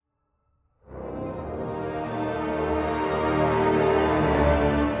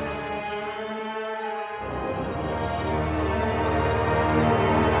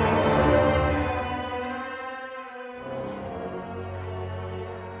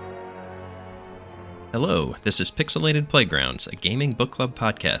Hello, this is Pixelated Playgrounds, a gaming book club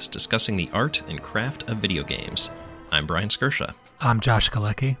podcast discussing the art and craft of video games. I'm Brian Skirsha. I'm Josh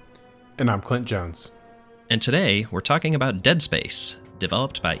Galecki. And I'm Clint Jones. And today, we're talking about Dead Space.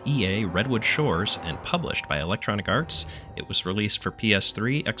 Developed by EA Redwood Shores and published by Electronic Arts, it was released for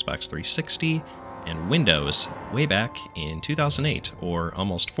PS3, Xbox 360, and Windows way back in 2008, or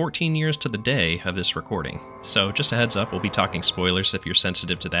almost 14 years to the day of this recording. So just a heads up, we'll be talking spoilers if you're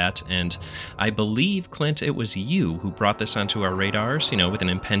sensitive to that, and I believe, Clint, it was you who brought this onto our radars, with an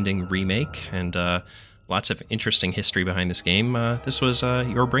impending remake, and lots of interesting history behind this game. This was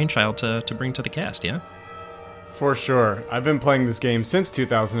your brainchild to bring to the cast, yeah? For sure. I've been playing this game since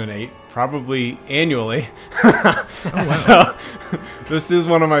 2008, probably annually. Oh, wow. So this is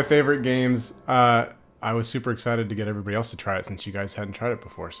one of my favorite games. I was super excited to get everybody else to try it since you guys hadn't tried it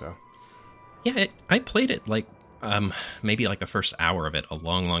before. So yeah, I played it maybe the first hour of it a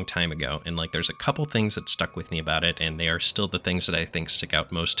long time ago, and there's a couple things that stuck with me about it, and they are still the things that I think stick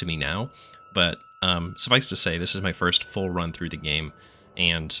out most to me now. But suffice to say, this is my first full run through the game,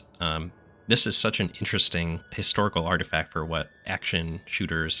 and this is such an interesting historical artifact for what action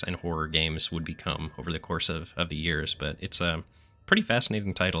shooters and horror games would become over the course of the years. But it's a pretty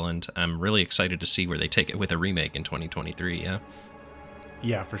fascinating title, and I'm really excited to see where they take it with a remake in 2023, yeah?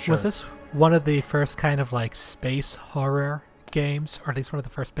 Yeah, for sure. Was this one of the first kind of space horror games, or at least one of the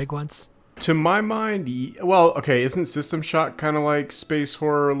first big ones? To my mind, well, okay, isn't System Shock kind of like space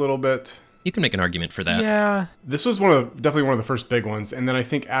horror a little bit? You can make an argument for that. Yeah. This was definitely one of the first big ones. And then I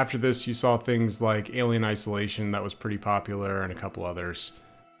think after this, you saw things like Alien Isolation that was pretty popular and a couple others.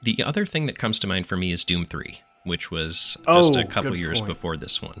 The other thing that comes to mind for me is Doom 3, which was just a couple years before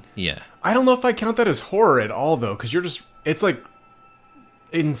this one. Yeah. I don't know if I count that as horror at all, though, because it's like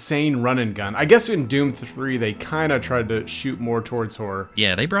insane run and gun. I guess in Doom 3 they kind of tried to shoot more towards horror.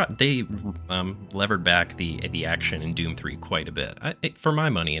 Yeah, they levered back the action in Doom 3 quite a bit. For my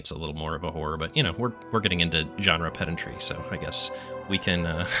money, it's a little more of a horror, but we're getting into genre pedantry, so I guess we can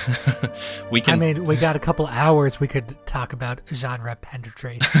I mean, we got a couple hours we could talk about genre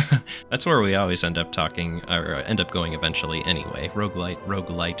pedantry. That's where we always end up talking, or end up going eventually anyway.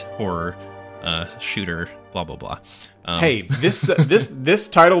 Roguelite, horror, shooter, blah blah blah. Hey, this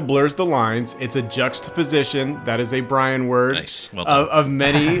title blurs the lines. It's a juxtaposition. That is a Brian word. Nice. Well done. Of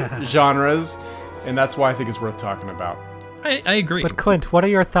many genres, and that's why I think it's worth talking about. I agree. But Clint, what are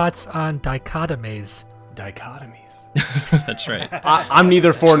your thoughts on dichotomies? Dichotomies. That's right. I'm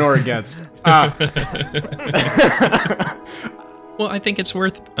neither for nor against. Well, I think it's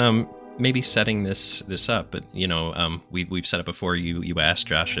worth maybe setting this up, but we've said it before. You asked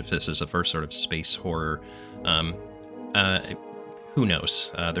Josh if this is the first sort of space horror. Who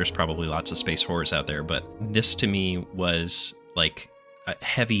knows? There's probably lots of space horrors out there, but this to me was like a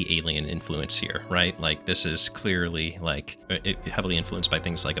heavy alien influence here, right? This is clearly heavily influenced by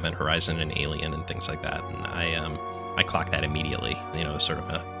things like Event Horizon and Alien and things like that, and I clock that immediately. Sort of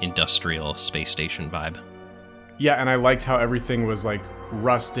a industrial space station vibe. Yeah, and I liked how everything was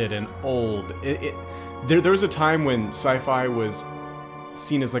rusted and old. There was a time when sci-fi was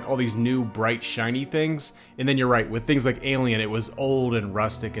seen as all these new bright shiny things, and then you're right, with things like Alien it was old and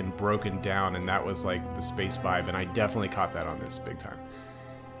rustic and broken down, and that was the space vibe, and I definitely caught that on this big time.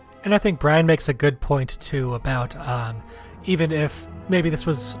 And I think Brian makes a good point too about even if maybe this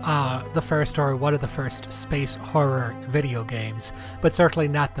was the first or one of the first space horror video games, but certainly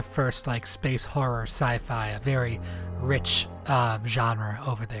not the first space horror sci-fi, a very rich genre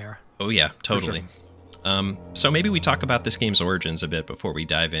over there. Oh yeah, totally. So maybe we talk about this game's origins a bit before we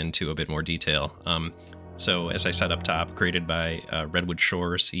dive into a bit more detail. So as I said up top, created by Redwood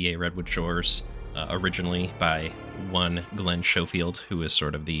Shores, EA Redwood Shores, originally by one Glenn Schofield, who is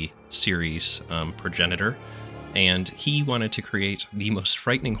sort of the series progenitor. And he wanted to create the most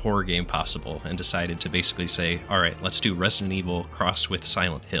frightening horror game possible and decided to basically say, all right, let's do Resident Evil crossed with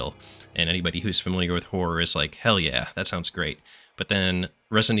Silent Hill. And anybody who's familiar with horror is like, hell yeah, that sounds great. But then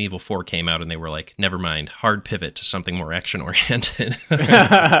Resident Evil 4 came out and they were like, never mind, hard pivot to something more action-oriented.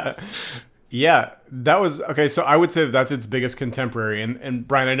 Yeah, that was, okay, so I would say that's its biggest contemporary. And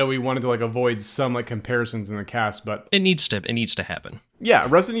Brian, I know we wanted to avoid some comparisons in the cast, but It needs to happen. Yeah,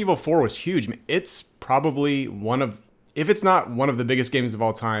 Resident Evil 4 was huge. It's probably if it's not one of the biggest games of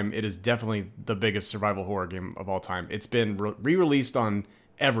all time, it is definitely the biggest survival horror game of all time. It's been re-released on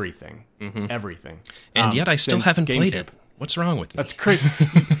everything. Mm-hmm. Everything. And yet I still haven't played it. What's wrong with me? That's crazy.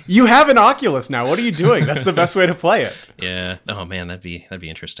 You have an Oculus now. What are you doing? That's the best way to play it. Yeah. Oh man, that'd be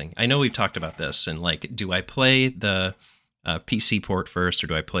interesting. I know we've talked about this, and do I play the PC port first, or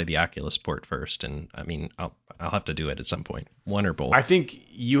do I play the Oculus port first? And I mean, I'll have to do it at some point. One or both. I think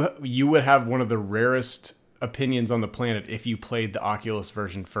you would have one of the rarest opinions on the planet if you played the Oculus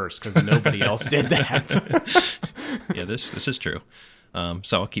version first, because nobody else did that. Yeah, this is true.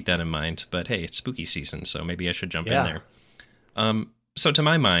 So I'll keep that in mind. But hey, it's spooky season, so maybe I should jump in there. So to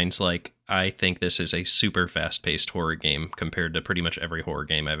my mind, like, I think this is a super fast-paced horror game compared to pretty much every horror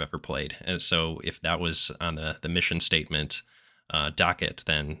game I've ever played. And so if that was on the mission statement docket,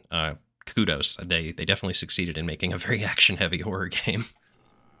 then kudos. They definitely succeeded in making a very action-heavy horror game.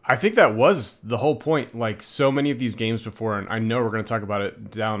 I think that was the whole point. Like, so many of these games before, and I know we're going to talk about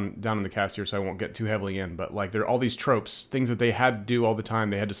it down in the cast here, so I won't get too heavily in, but like, there are all these tropes, things that they had to do all the time.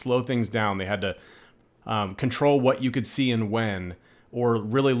 They had to slow things down. They had to control what you could see and when, or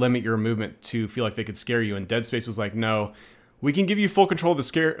really limit your movement to feel like they could scare you. And Dead Space was like, no, we can give you full control of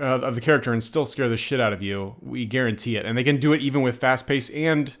the character and still scare the shit out of you. We guarantee it. And they can do it even with fast pace,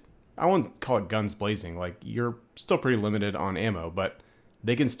 and I won't call it guns blazing. Like, you're still pretty limited on ammo, but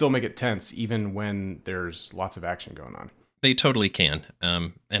they can still make it tense even when there's lots of action going on. They totally can.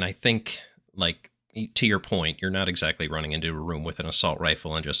 And I think, like, to your point, you're not exactly running into a room with an assault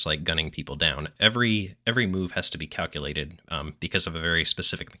rifle and just like gunning people down. Every move has to be calculated because of a very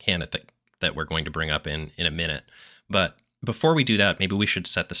specific mechanic that we're going to bring up in a minute. But before we do that, maybe we should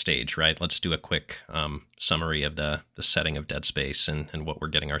set the stage, right? Let's do a quick summary of the setting of Dead Space and what we're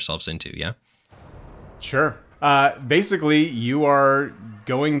getting ourselves into, yeah? Sure. Basically, you are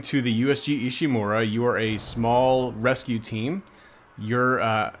going to the USG Ishimura. You are a small rescue team. You're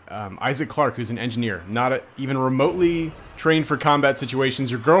Isaac Clarke, who's an engineer, not even remotely trained for combat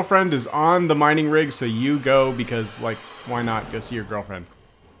situations. Your girlfriend is on the mining rig, so you go because, like, why not go see your girlfriend?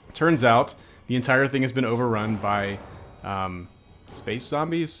 Turns out the entire thing has been overrun by space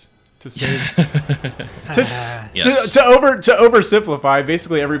zombies. To oversimplify,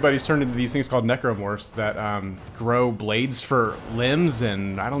 basically everybody's turned into these things called necromorphs that grow blades for limbs,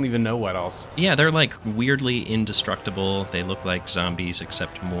 and I don't even know what else. Yeah, they're like weirdly indestructible. They look like zombies,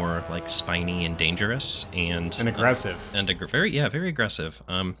 except more like spiny and dangerous and aggressive. Very aggressive.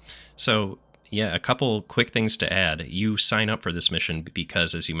 So yeah, a couple quick things to add. You sign up for this mission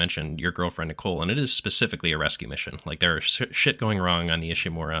because, as you mentioned, your girlfriend Nicole, and it is specifically a rescue mission. Like, there is shit going wrong on the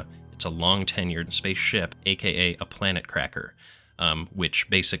Ishimura. It's a long-tenured spaceship, aka a planet cracker, which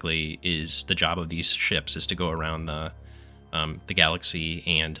basically is the job of these ships is to go around the galaxy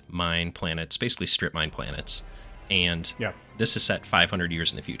and mine planets, basically strip mine planets. And This is set 500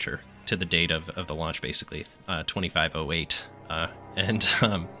 years in the future to the date of the launch, basically 2508,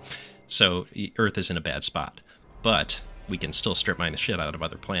 so Earth is in a bad spot, but we can still strip mine the shit out of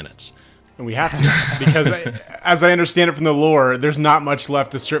other planets. And we have to, because as I understand it from the lore, there's not much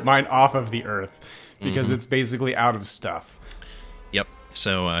left to strip mine off of the Earth, because it's basically out of stuff. Yep.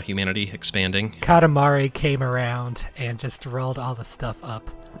 So humanity expanding. Katamari came around and just rolled all the stuff up.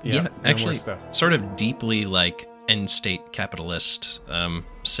 Yeah, actually, sort of deeply like end state capitalist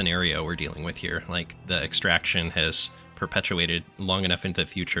scenario we're dealing with here. Like, the extraction has perpetuated long enough into the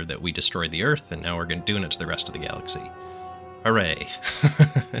future that we destroyed the Earth, and now we're doing it to the rest of the galaxy. Hooray.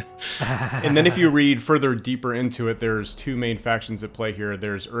 And then if you read further deeper into it, there's two main factions at play here.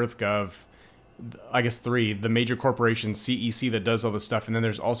 There's EarthGov, I guess three, the major corporation CEC that does all this stuff, and then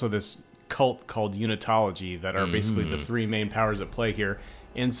there's also this cult called Unitology that are basically the three main powers at play here.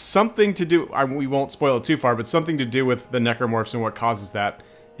 And something to do, we won't spoil it too far, but something to do with the necromorphs and what causes that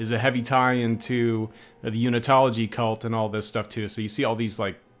is a heavy tie into the Unitology cult and all this stuff too. So you see all these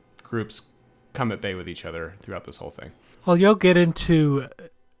like groups come at bay with each other throughout this whole thing. Well, you'll get into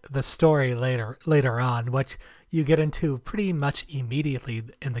the story later on. What you get into pretty much immediately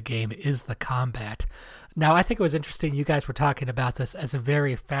in the game is the combat. Now, I think it was interesting you guys were talking about this as a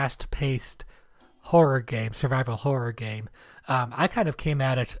very fast-paced horror game, survival horror game. I kind of came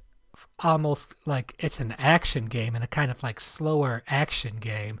at it almost like it's an action game and a kind of like slower action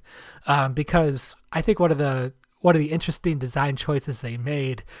game, because I think one of the interesting design choices they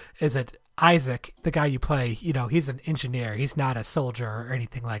made is that Isaac, the guy you play, he's an engineer. He's not a soldier or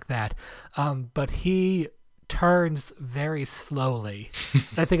anything like that, but he turns very slowly.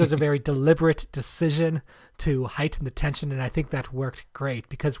 I think it was a very deliberate decision to heighten the tension, and I think that worked great,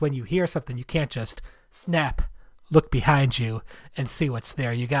 because when you hear something, you can't just snap, look behind you, and see what's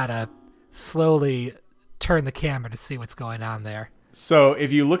there. You gotta slowly turn the camera to see what's going on there. So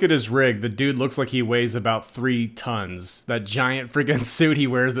if you look at his rig, the dude looks like he weighs about 3 tons. That giant freaking suit he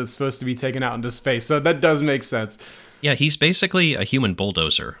wears that's supposed to be taken out into space. So that does make sense. Yeah, he's basically a human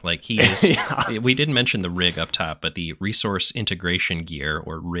bulldozer. Like, he is. Yeah. We didn't mention the rig up top, but the resource integration gear,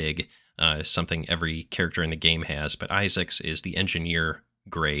 or rig, is something every character in the game has. But Isaac's is the engineer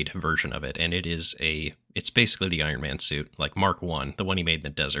grade version of it, and it's basically the Iron Man suit, like Mark 1, the one he made in the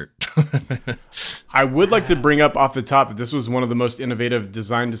desert. I would like to bring up off the top that this was one of the most innovative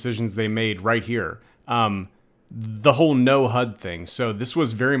design decisions they made right here. The whole no HUD thing. So this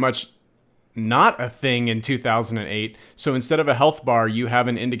was very much not a thing in 2008. So instead of a health bar, you have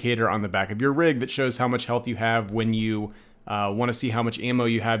an indicator on the back of your rig that shows how much health you have. When you want to see how much ammo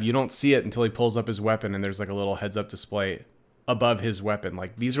you have, you don't see it until he pulls up his weapon, and there's like a little heads-up display above his weapon.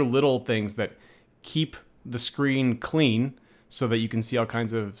 Like, these are little things that keep the screen clean so that you can see all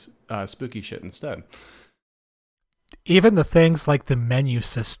kinds of spooky shit instead. Even the things like the menu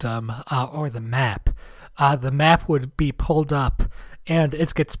system or the map would be pulled up, and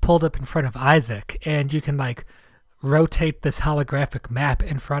it gets pulled up in front of Isaac, and you can like rotate this holographic map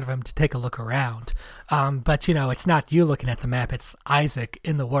in front of him to take a look around. But it's not you looking at the map, it's Isaac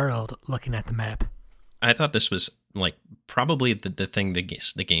in the world looking at the map. I thought this was like probably the thing the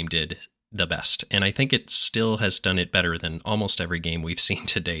game did the best, and I think it still has done it better than almost every game we've seen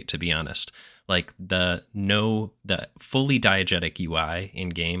to date, to be honest. Like the fully diegetic UI in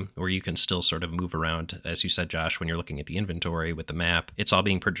game, where you can still sort of move around, as you said, Josh, when you're looking at the inventory with the map. It's all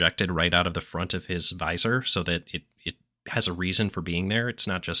being projected right out of the front of his visor, so that it has a reason for being there. It's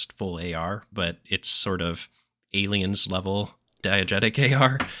not just full AR, but it's sort of Aliens level diegetic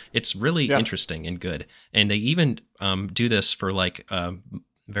AR. It's really interesting and good. And they even do this for like a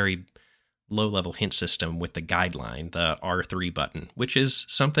very low-level hint system with the guideline, the R3 button, which is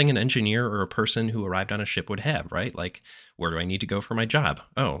something an engineer or a person who arrived on a ship would have, right? Like, where do I need to go for my job?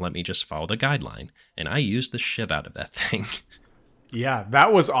 Oh, let me just follow the guideline. And I used the shit out of that thing. Yeah,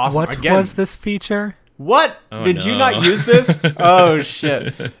 that was awesome. What was this feature? What? Did you not use this? Oh,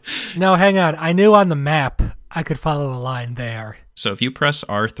 shit. No, hang on. I knew on the map I could follow the line there. So if you press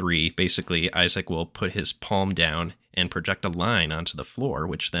R3, basically Isaac will put his palm down and project a line onto the floor,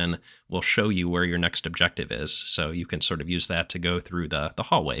 which then will show you where your next objective is. So you can sort of use that to go through the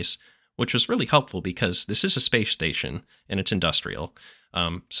hallways, which was really helpful because this is a space station and it's industrial.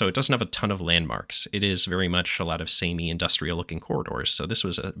 So it doesn't have a ton of landmarks. It is very much a lot of samey industrial looking corridors. So this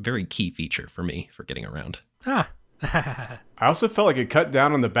was a very key feature for me for getting around. I also felt like it cut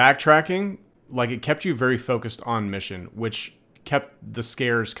down on the backtracking. Like, it kept you very focused on mission, which kept the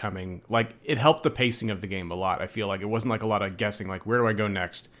scares coming. Like, it helped the pacing of the game a lot. I feel like it wasn't like a lot of guessing, like, where do I go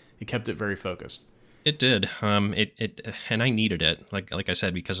next? It kept it very focused. It did. And I needed it, like I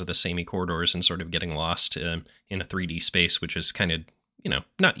said, because of the samey corridors and sort of getting lost in a 3D space, which is kind of,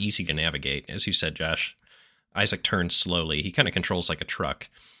 not easy to navigate. As you said, Josh, Isaac turns slowly. He kind of controls like a truck.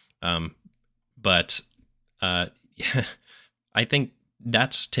 But I think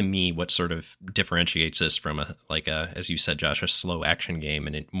that's, to me, what sort of differentiates this from as you said, Josh, a slow action game,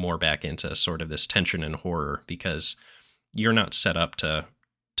 and it more back into sort of this tension and horror, because you're not set up to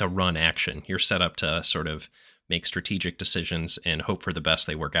run action. You're set up to sort of make strategic decisions and hope for the best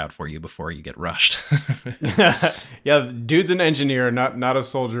they work out for you before you get rushed. Yeah, dude's an engineer, not a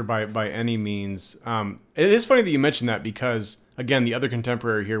soldier by any means. It is funny that you mentioned that, because, again, the other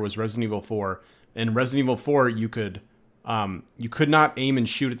contemporary here was Resident Evil 4. In Resident Evil 4, you could not aim and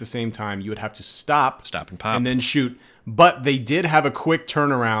shoot at the same time. You would have to stop and pop, and then shoot. But they did have a quick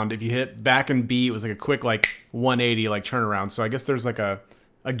turnaround. If you hit back and B, it was like a quick 180 turnaround. So I guess there's like a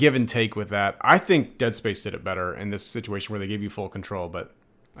give and take with that. I think Dead Space did it better in this situation where they gave you full control, but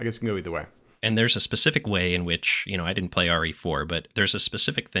I guess it can go either way. And there's a specific way in which, I didn't play RE4, but there's a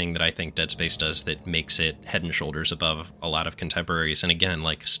specific thing that I think Dead Space does that makes it head and shoulders above a lot of contemporaries. And again,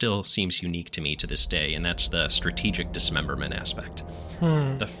 still seems unique to me to this day. And that's the strategic dismemberment aspect.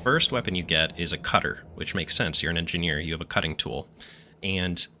 The first weapon you get is a cutter, which makes sense. You're an engineer. You have a cutting tool.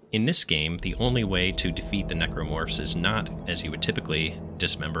 And in this game, the only way to defeat the necromorphs is not as you would typically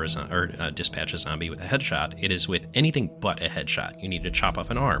dispatch a zombie with a headshot. It is with anything but a headshot. You need to chop off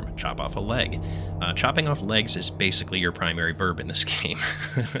an arm, chop off a leg. Chopping off legs is basically your primary verb in this game.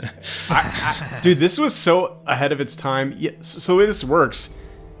 Dude, this was so ahead of its time. Yeah, so the way this works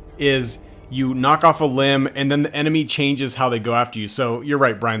is you knock off a limb, and then the enemy changes how they go after you. So you're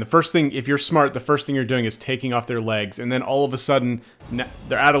right, Brian. The first thing, if you're smart, the first thing you're doing is taking off their legs, and then all of a sudden,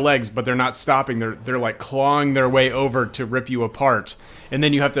 they're out of legs, but they're not stopping. They're clawing their way over to rip you apart, and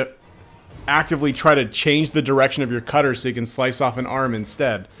then you have to actively try to change the direction of your cutter so you can slice off an arm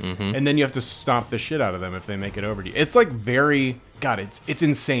instead, and then you have to stomp the shit out of them if they make it over to you. It's it's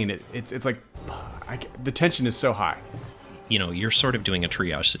insane. It's like the tension is so high. You're sort of doing a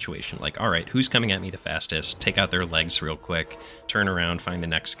triage situation. All right, who's coming at me the fastest? Take out their legs real quick, turn around, find the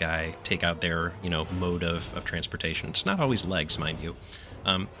next guy, take out their, mode of transportation. It's not always legs, mind you.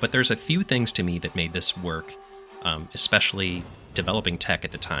 But there's a few things to me that made this work, especially developing tech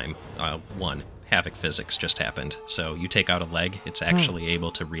at the time. One, Havoc physics just happened. So you take out a leg, it's actually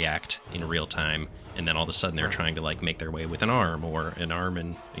able to react in real time, and then all of a sudden they're trying to like make their way with an arm, or an arm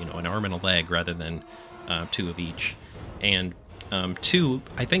and an arm and a leg rather than two of each. And two,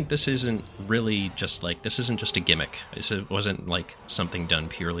 I think this isn't really just like, this isn't just a gimmick. It wasn't like something done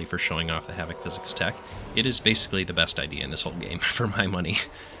purely for showing off the Havoc physics tech. It is basically the best idea in this whole game for my money.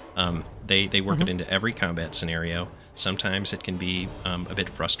 They work it into every combat scenario. Sometimes it can be a bit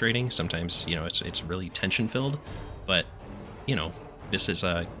frustrating. Sometimes, it's really tension filled, but this is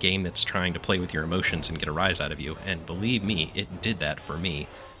a game that's trying to play with your emotions and get a rise out of you. And believe me, it did that for me.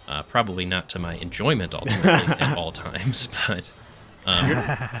 Probably not to my enjoyment ultimately at all times, but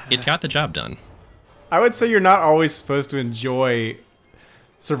it got the job done. I would say you're not always supposed to enjoy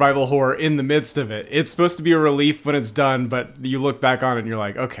survival horror in the midst of it. It's supposed to be a relief when it's done, but you look back on it and you're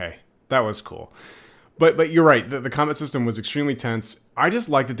like, okay, that was cool. But you're right, the combat system was extremely tense. I just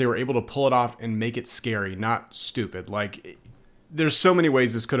like that they were able to pull it off and make it scary, not stupid. Like, there's so many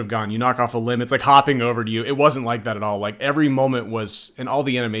ways this could have gone. You knock off a limb, it's like hopping over to you. It wasn't like that at all. Like, every moment was, and all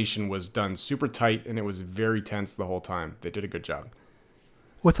the animation was done super tight, and it was very tense the whole time. They did a good job.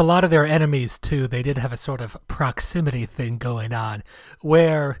 With a lot of their enemies, too, they did have a sort of proximity thing going on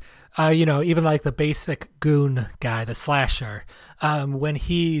where, even like the basic goon guy, the slasher, when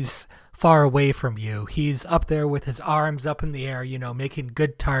he's far away from you, he's up there with his arms up in the air, making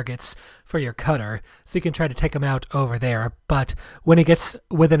good targets for your cutter, so you can try to take him out over there. But when he gets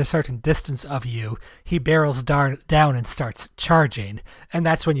within a certain distance of you, he barrels down and starts charging, and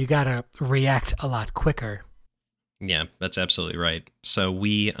that's when you gotta react a lot quicker. Yeah, that's absolutely right. So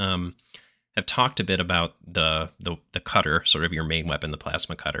we have talked a bit about the cutter, sort of your main weapon, the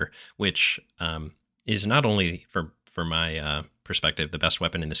plasma cutter, which is not only for my perspective the best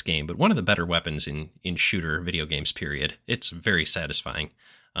weapon in this game, but one of the better weapons in shooter video games, period. It's very satisfying.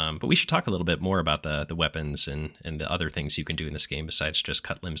 But we should talk a little bit more about the weapons and the other things you can do in this game besides just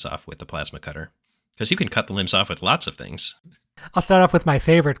cut limbs off with the plasma cutter. Because you can cut the limbs off with lots of things. I'll start off with my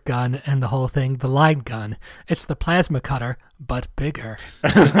favorite gun and the whole thing, the line gun. It's the plasma cutter, but bigger.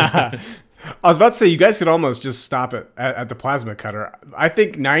 I was about to say, you guys could almost just stop it at the plasma cutter. I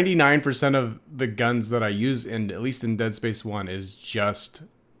think 99% of the guns that I use, at least in Dead Space 1, is just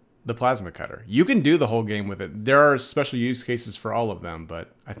the plasma cutter. You can do the whole game with it. There are special use cases for all of them,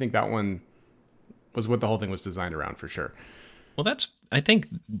 but I think that one was what the whole thing was designed around for sure. Well, I think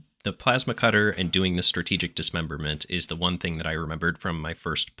the plasma cutter and doing the strategic dismemberment is the one thing that I remembered from my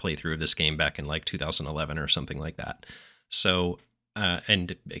first playthrough of this game back in like 2011 or something like that. So,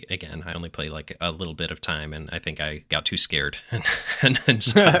 and again, I only played like a little bit of time, and I think I got too scared and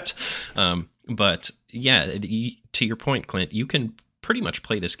stopped. But yeah, to your point, Clint, you can pretty much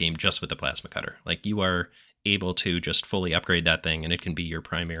play this game just with the plasma cutter. Like, you are able to just fully upgrade that thing, and it can be your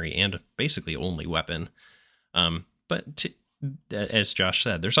primary and basically only weapon. But as Josh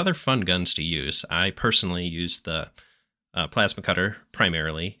said, there's other fun guns to use. I personally use the plasma cutter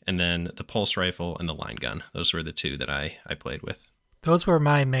primarily, and then the pulse rifle and the line gun. Those were the two that I played with. Those were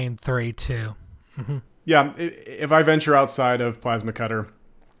my main three, too. Mm-hmm. Yeah, if I venture outside of plasma cutter,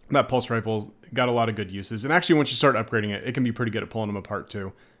 that pulse rifle got a lot of good uses. And actually, once you start upgrading it, it can be pretty good at pulling them apart,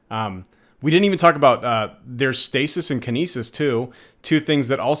 too. We didn't even talk about their stasis and kinesis, too. Two things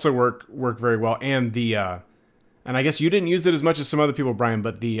that also work very well. And and I guess you didn't use it as much as some other people, Brian,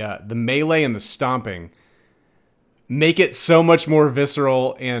 but the melee and the stomping make it so much more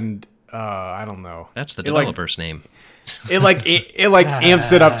visceral, and I don't know. That's the developer's name. It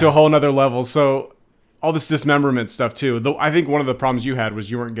amps it up to a whole nother level. So all this dismemberment stuff too. Though I think one of the problems you had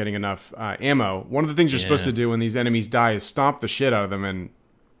was you weren't getting enough ammo. One of the things you're supposed to do when these enemies die is stomp the shit out of them,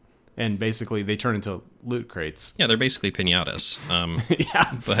 and basically they turn into loot crates. Yeah, they're basically piñatas.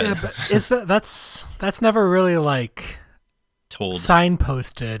 But that's never really like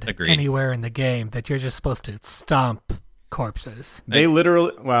signposted anywhere in the game that you're just supposed to stomp corpses. They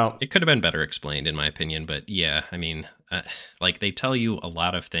literally, it could have been better explained in my opinion, but yeah, I mean, like, they tell you a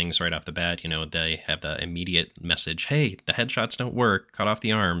lot of things right off the bat. They have the immediate message, hey, the headshots don't work, cut off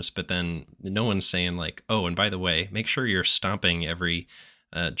the arms, but then no one's saying like, oh, and by the way, make sure you're stomping every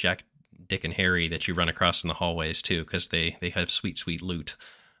Jack, Dick, and Harry that you run across in the hallways too, because they have sweet loot.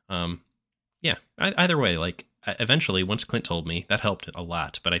 Yeah, either way, like, eventually, once Clint told me, that helped a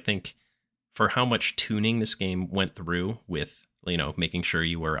lot, but I think for how much tuning this game went through with, making sure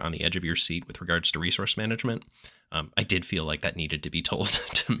you were on the edge of your seat with regards to resource management, I did feel like that needed to be told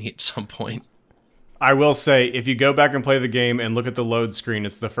to me at some point. I will say, if you go back and play the game and look at the load screen,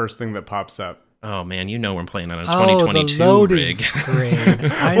 it's the first thing that pops up. Oh man, you know I'm playing on a Oh, 2022 the loading rig.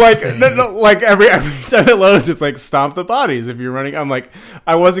 screen. I Like, see. like every time it loads, it's like stomp the bodies. If you're running, I'm like,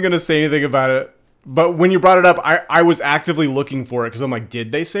 I wasn't gonna say anything about it, but when you brought it up, I was actively looking for it because I'm like,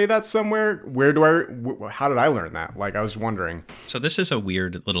 did they say that somewhere? How did I learn that? Like, I was wondering. So this is a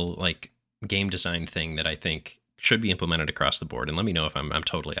weird little like game design thing that I think should be implemented across the board. And let me know if I'm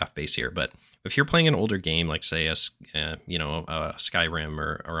totally off base here. But if you're playing an older game, like say a Skyrim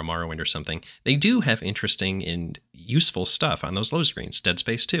or a Morrowind or something, they do have interesting and useful stuff on those load screens. Dead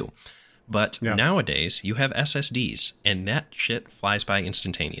Space 2. But nowadays you have SSDs, and that shit flies by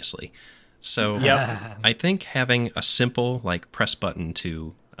instantaneously. So I think having a simple like press button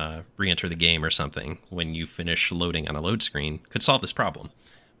to re-enter the game or something when you finish loading on a load screen could solve this problem.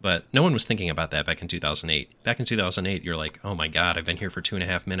 But no one was thinking about that back in 2008. Back in 2008, you're like, oh my God, I've been here for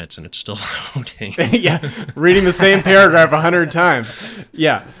 2.5 minutes and it's still loading. Reading the same paragraph 100 times.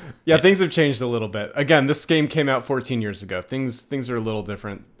 Yeah, things have changed a little bit. Again, this game came out 14 years ago. Things are a little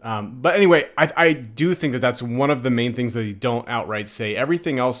different. But anyway, I do think that that's one of the main things that they don't outright say.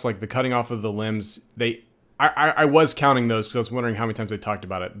 Everything else, like the cutting off of the limbs, I was counting those because I was wondering how many times they talked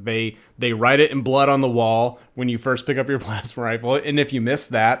about it. They write it in blood on the wall when you first pick up your plasma rifle, and if you miss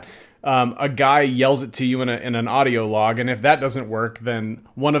that, a guy yells it to you in an audio log, and if that doesn't work, then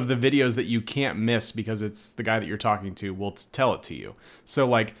one of the videos that you can't miss because it's the guy that you're talking to will tell it to you. So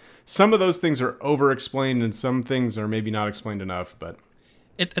like some of those things are over-explained, and some things are maybe not explained enough, but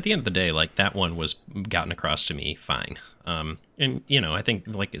At the end of the day, like that one was gotten across to me fine. And, you know, I think,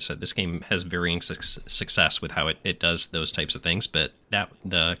 like I said, this game has varying success with how it does those types of things. But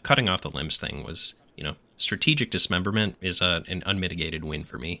the cutting off the limbs thing was, you know, strategic dismemberment is an unmitigated win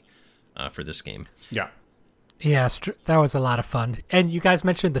for me for this game. Yeah. Yeah, that was a lot of fun. And you guys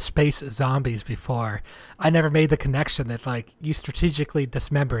mentioned the space zombies before. I never made the connection that, like, you strategically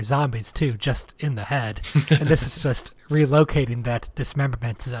dismember zombies, too, just in the head. And this is just relocating that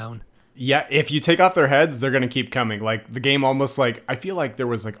dismemberment zone. Yeah, if you take off their heads, they're going to keep coming. Like, the game almost, like, I feel like there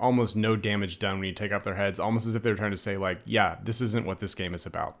was, like, almost no damage done when you take off their heads. Almost as if they were trying to say, like, yeah, this isn't what this game is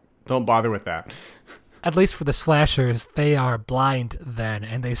about. Don't bother with that. At least for the slashers, they are blind then,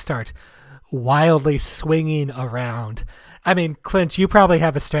 and they start wildly swinging around. I mean, Clint, you probably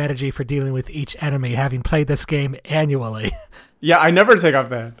have a strategy for dealing with each enemy, having played this game annually. Yeah, I never take off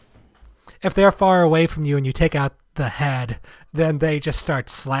the head. If they're far away from you and you take out the head, then they just start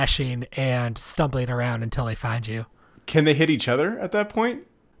slashing and stumbling around until they find you. Can they hit each other at that point?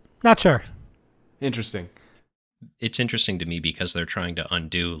 Not sure. Interesting. It's interesting to me because they're trying to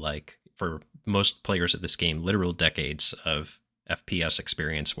undo, like, for most players of this game, literal decades of FPS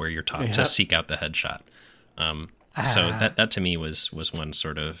experience where you're taught to seek out the headshot. So that to me was one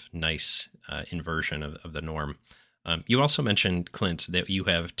sort of nice inversion of the norm. You also mentioned, Clint, that you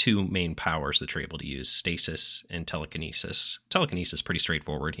have two main powers that you're able to use, stasis and telekinesis. Telekinesis is pretty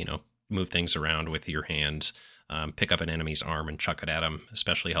straightforward, you know, move things around with your hand, pick up an enemy's arm and chuck it at them,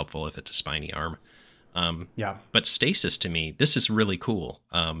 especially helpful if it's a spiny arm. But stasis, to me, this is really cool.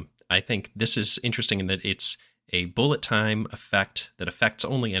 I think this is interesting in that it's a bullet time effect that affects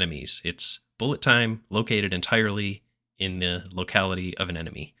only enemies. It's bullet time located entirely in the locality of an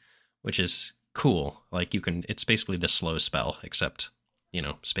enemy, which is cool. Like it's basically the slow spell, except, you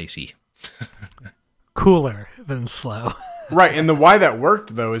know, spacey. Cooler than slow. Right, and the why that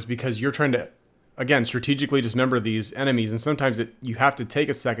worked, though, is because you're trying to, again, strategically dismember these enemies, and sometimes you have to take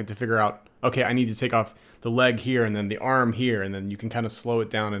a second to figure out, okay, I need to take off the leg here, and then the arm here, and then you can kind of slow it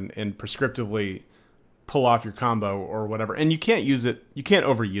down and prescriptively pull off your combo or whatever. And you can't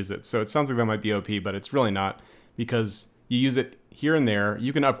overuse it, so it sounds like that might be OP, but it's really not, because you use it here and there.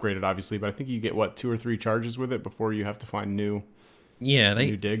 You can upgrade it, obviously, but I think you get, 2 or 3 charges with it before you have to find new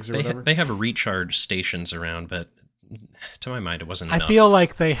digs or whatever. They have recharge stations around, but to my mind, it wasn't enough. I feel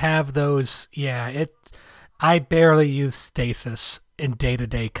like they have those. Yeah, I barely use stasis in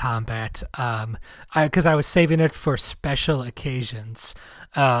day-to-day combat, because I was saving it for special occasions.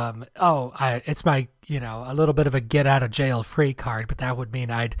 It's my, a little bit of a get-out-of-jail-free card, but that would mean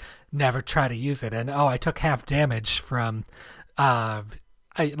I'd never try to use it. And I took half damage from, I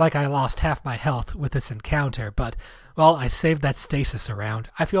lost half my health with this encounter, but well, I saved that stasis around.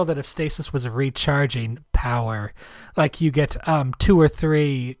 I feel that if stasis was a recharging power, like you get 2 or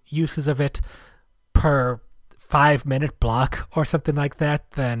 3 uses of it per 5-minute block or something like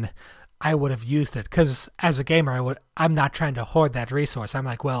that, then I would have used it. Because as a gamer, I'm not trying to hoard that resource. I'm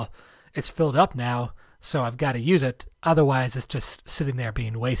like, well, it's filled up now, so I've got to use it. Otherwise, it's just sitting there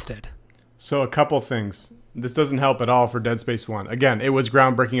being wasted. So a couple things. This doesn't help at all for Dead Space 1. Again, it was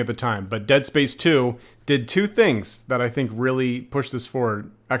groundbreaking at the time, but Dead Space 2 did 2 things that I think really pushed this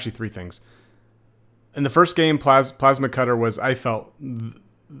forward. Actually, 3 things. in the first game, Plasma Cutter was, I felt,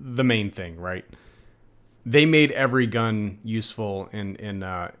 the main thing, right? They made every gun useful and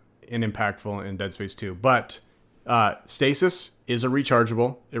impactful in Dead Space 2. But Stasis is a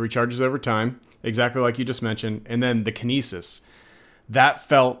rechargeable. It recharges over time, exactly like you just mentioned. And then the Kinesis, that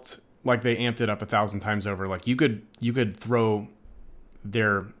felt like they amped it up 1,000 times over. Like you could throw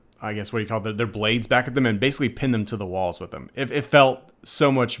their, I guess, what do you call it, their blades back at them and basically pin them to the walls with them. It felt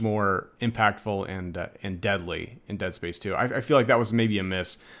so much more impactful and deadly in Dead Space 2. I feel like that was maybe a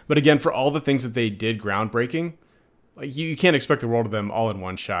miss. But again, for all the things that they did groundbreaking, like you can't expect the world of them all in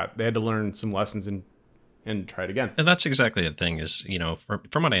one shot. They had to learn some lessons and try it again. And that's exactly the thing is,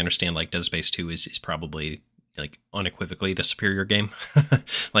 from what I understand, like Dead Space 2 is probably like unequivocally the superior game.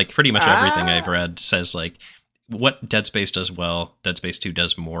 Like pretty much everything I've read says like what Dead Space does well, Dead Space 2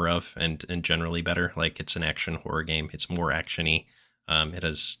 does more of and generally better. Like it's an action horror game. It's more action-y. It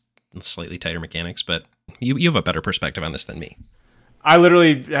has slightly tighter mechanics, but you have a better perspective on this than me. I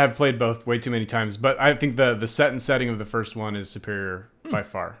literally have played both way too many times, but I think the set and setting of the first one is superior by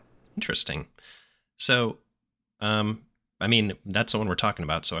far. Interesting. So, I mean, that's the one we're talking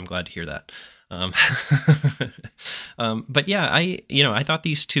about, so I'm glad to hear that. But yeah, I thought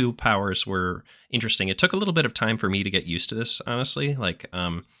these two powers were interesting. It took a little bit of time for me to get used to this, honestly. Like,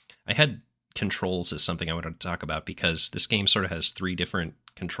 I had controls is something I wanted to talk about because this game sort of has 3 different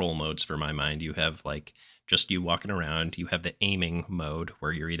control modes for my mind. You have like just you walking around. You have the aiming mode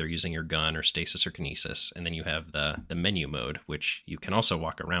where you're either using your gun or stasis or kinesis. And then you have the menu mode, which you can also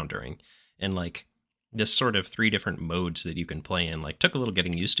walk around during. And like this sort of 3 different modes that you can play in, like took a little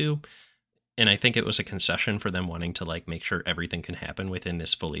getting used to. And I think it was a concession for them wanting to like make sure everything can happen within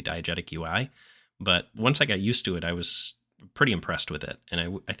this fully diegetic UI. But once I got used to it, I was pretty impressed with it.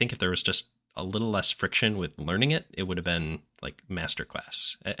 And I think if there was just a little less friction with learning it, it would have been like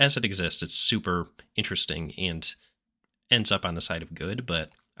masterclass. As it exists, it's super interesting and ends up on the side of good, but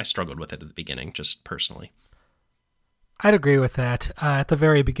I struggled with it at the beginning, just personally. I'd agree with that. At the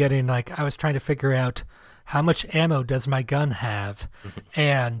very beginning, like I was trying to figure out how much ammo does my gun have,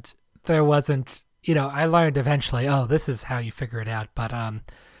 and there wasn't, I learned eventually, this is how you figure it out, but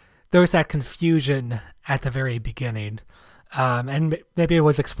there was that confusion at the very beginning. And maybe it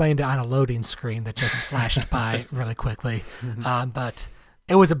was explained on a loading screen that just flashed by really quickly. But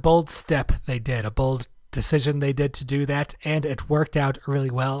it was a bold step they did, a bold decision they did to do that, and it worked out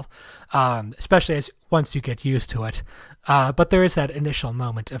really well, especially once you get used to it. But there is that initial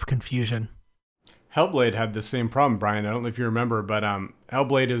moment of confusion. Hellblade had the same problem, Brian. I don't know if you remember, but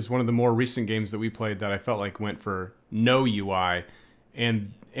Hellblade is one of the more recent games that we played that I felt like went for no UI.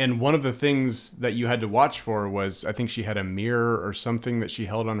 And one of the things that you had to watch for was, I think she had a mirror or something that she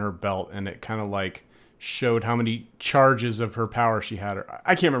held on her belt, and it kind of like showed how many charges of her power she had.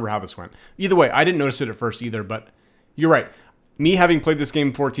 I can't remember how this went. Either way, I didn't notice it at first either, but you're right. Me having played this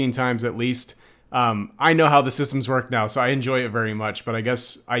game 14 times at least, I know how the systems work now, so I enjoy it very much, but I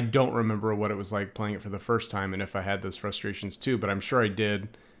guess I don't remember what it was like playing it for the first time and if I had those frustrations too, but I'm sure I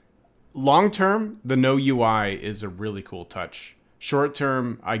did. Long term, the no UI is a really cool touch. Short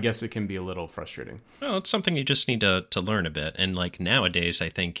term, I guess it can be a little frustrating. Well, it's something you just need to learn a bit. And like nowadays, I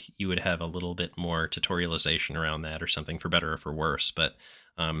think you would have a little bit more tutorialization around that or something, for better or for worse. But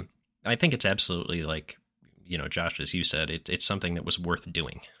I think it's absolutely like, Josh, as you said, it's something that was worth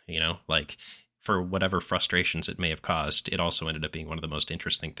doing, like for whatever frustrations it may have caused, it also ended up being one of the most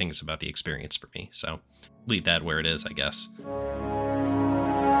interesting things about the experience for me. So leave that where it is, I guess.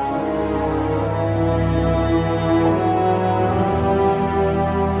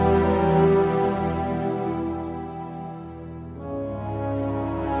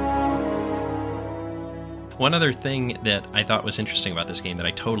 One other thing that I thought was interesting about this game that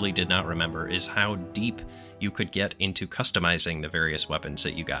I totally did not remember is how deep you could get into customizing the various weapons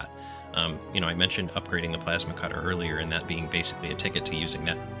that you got. I mentioned upgrading the plasma cutter earlier and that being basically a ticket to using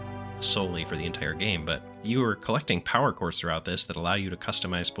that solely for the entire game, but you are collecting power cores throughout this that allow you to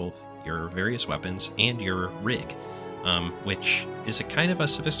customize both your various weapons and your rig, which is a kind of a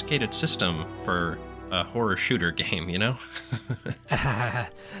sophisticated system for a horror shooter game,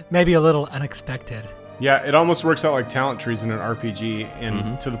 Maybe a little unexpected. Yeah, it almost works out like talent trees in an RPG,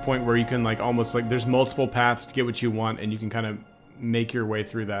 and to the point where you can like almost like there's multiple paths to get what you want, and you can kind of make your way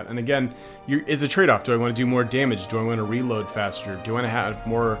through that. And again, it's a trade-off. Do I want to do more damage? Do I want to reload faster? Do I want to have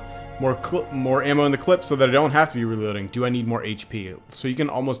more ammo in the clip so that I don't have to be reloading? Do I need more HP? So you can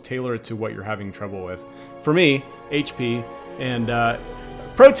almost tailor it to what you're having trouble with. For me, HP, and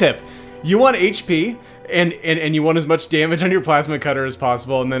pro tip, You want HP, and you want as much damage on your plasma cutter as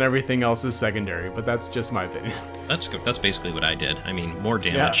possible, and then everything else is secondary. But that's just my opinion. That's good. That's basically what I did. I mean, more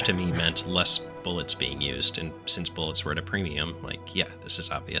damage to me meant less bullets being used, and since bullets were at a premium, like, yeah, this is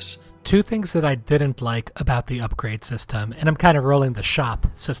obvious. Two things that I didn't like about the upgrade system, and I'm kind of rolling the shop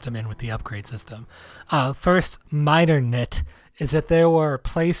system in with the upgrade system. First, minor nit is that there were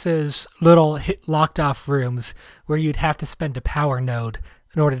places, little locked off rooms, where you'd have to spend a power node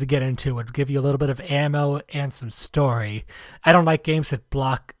in order to get into it. It would give you a little bit of ammo and some story. I don't like games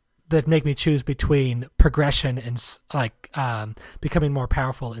that make me choose between progression and becoming more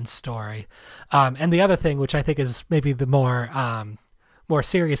powerful in story. And the other thing, which I think is maybe the more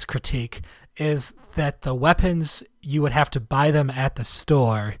serious critique, is that the weapons, you would have to buy them at the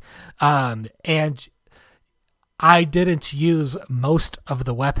store, and I didn't use most of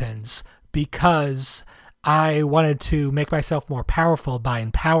the weapons because I wanted to make myself more powerful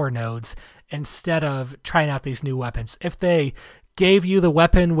buying power nodes instead of trying out these new weapons. If they gave you the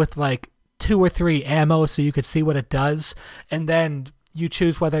weapon with like 2 or 3 ammo so you could see what it does, and then you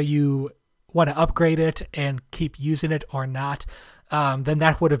choose whether you want to upgrade it and keep using it or not, then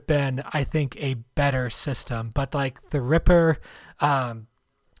that would have been, I think, a better system. But like the Ripper,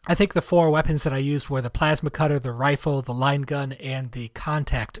 I think the 4 weapons that I used were the plasma cutter, the rifle, the line gun, and the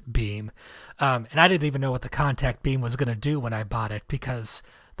contact beam. And I didn't even know what the contact beam was going to do when I bought it, because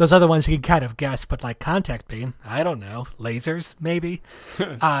those other ones you can kind of guess, but like contact beam, I don't know, lasers maybe.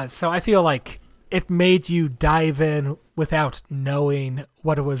 So I feel like it made you dive in without knowing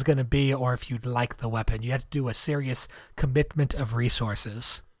what it was going to be or if you'd like the weapon. You had to do a serious commitment of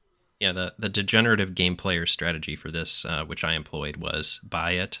resources. Yeah, the degenerative game player strategy for this, which I employed, was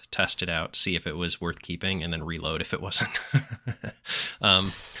buy it, test it out, see if it was worth keeping, and then reload if it wasn't. I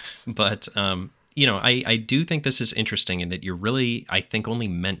do think this is interesting in that you're really, I think, only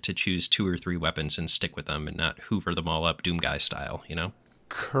meant to choose 2 or 3 weapons and stick with them and not hoover them all up Doom Guy style, you know?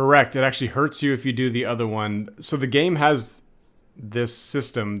 Correct. It actually hurts you if you do the other one. So the game has this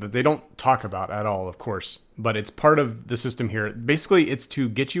system that they don't talk about at all, of course, but it's part of the system here. Basically, it's to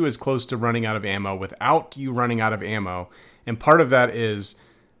get you as close to running out of ammo without you running out of ammo. And part of that is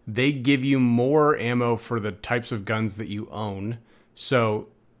they give you more ammo for the types of guns that you own. So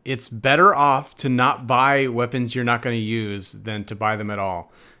it's better off to not buy weapons you're not going to use than to buy them at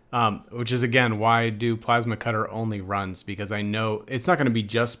all. Which is, again, why I do plasma cutter only runs, because I know it's not going to be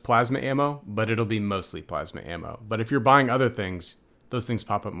just plasma ammo, but it'll be mostly plasma ammo. But if you're buying other things, those things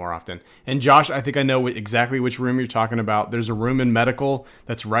pop up more often. And Josh, I think I know exactly which room you're talking about. There's a room in medical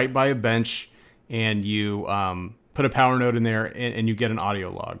that's right by a bench, and you put a power node in there, and you get an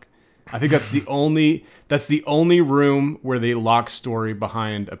audio log. I think that's the only room where they lock story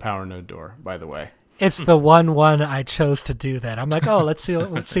behind a power node door, by the way. It's the one I chose to do that. I'm like, oh, let's see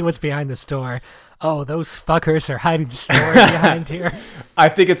what's behind this door. Oh, those fuckers are hiding story behind here.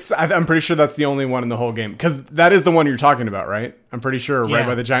 I'm pretty sure that's the only one in the whole game, because that is the one you're talking about, right? I'm pretty sure, yeah. Right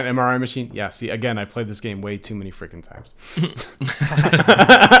by the giant MRI machine. Yeah. See, again, I've played this game way too many freaking times.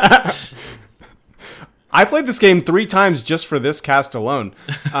 I played this game 3 times just for this cast alone,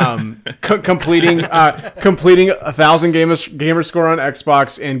 completing 1,000 gamer score on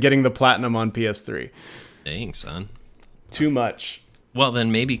Xbox and getting the platinum on PS3. Dang, son. Too much. Well,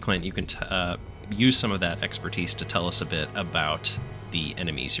 then maybe, Clint, you can use some of that expertise to tell us a bit about the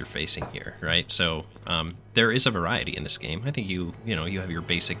enemies you're facing here, right? So there is a variety in this game. I think you have your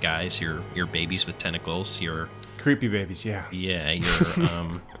basic guys, your babies with tentacles, your creepy babies, yeah. Yeah,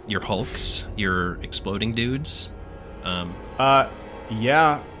 your Hulks, your exploding dudes.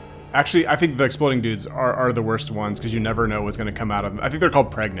 Yeah. Actually, I think the exploding dudes are the worst ones, because you never know what's going to come out of them. I think they're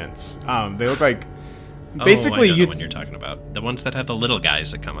called pregnants. They look like... Basically, I know the one you're talking about. The ones that have the little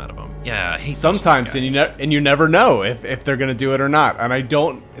guys that come out of them. Yeah, I hate sometimes, those and you never know if they're going to do it or not. And I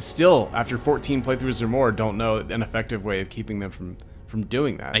don't, still, after 14 playthroughs or more, don't know an effective way of keeping them from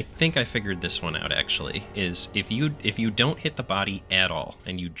doing that. I think I figured this one out, actually, is if you don't hit the body at all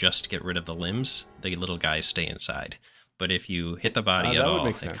and you just get rid of the limbs, the little guys stay inside. But if you hit the body at all,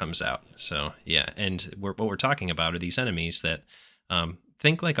 it comes out. So, yeah, and what we're talking about are these enemies that...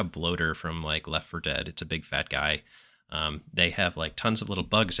 think like a bloater from like Left 4 Dead. It's a big fat guy. They have like tons of little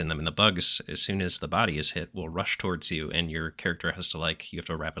bugs in them, and the bugs, as soon as the body is hit, will rush towards you, and your character has to you have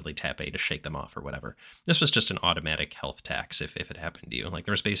to rapidly tap A to shake them off or whatever. This was just an automatic health tax if it happened to you. Like,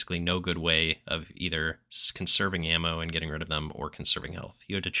 there was basically no good way of either conserving ammo and getting rid of them or conserving health.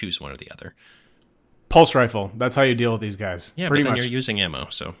 You had to choose one or the other. Pulse rifle. That's how you deal with these guys. Yeah, pretty but then much. You're using ammo,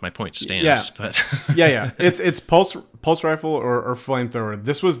 so my point stands. Yeah. But yeah. It's pulse rifle or flamethrower.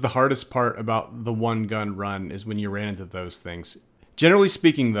 This was the hardest part about the one gun run, is when you ran into those things. Generally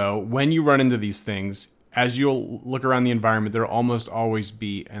speaking, though, when you run into these things, as you'll look around the environment, there'll almost always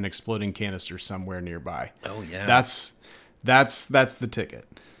be an exploding canister somewhere nearby. Oh yeah. That's the ticket.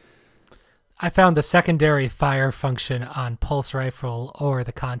 I found the secondary fire function on pulse rifle or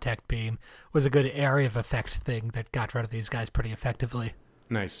the contact beam was a good area of effect thing that got rid of these guys pretty effectively.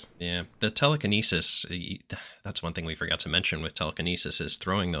 Nice. Yeah, the telekinesis, that's one thing we forgot to mention with telekinesis, is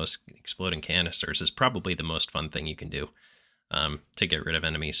throwing those exploding canisters is probably the most fun thing you can do to get rid of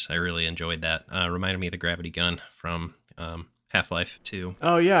enemies. I really enjoyed that. Reminded me of the gravity gun from Half-Life 2.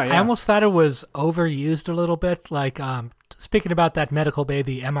 Oh, yeah. I almost thought it was overused a little bit. Like, speaking about that medical bay,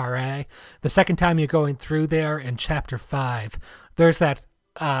 the MRA, the second time you're going through there in Chapter 5, there's that,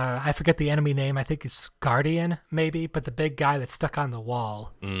 I forget the enemy name, I think it's Guardian, maybe, but the big guy that's stuck on the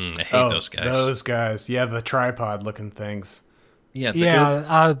wall. I hate those guys. Those guys. Yeah, the tripod-looking things.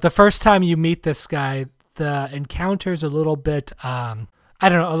 Yeah, the first time you meet this guy, the encounter's a little bit,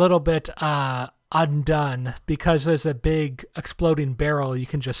 undone because there's a big exploding barrel you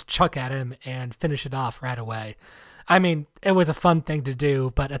can just chuck at him and finish it off right away. I mean, it was a fun thing to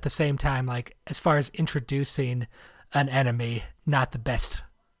do, but at the same time, like, as far as introducing an enemy, not the best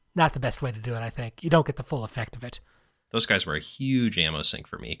way to do it, I think. You don't get the full effect of it. Those guys were a huge ammo sink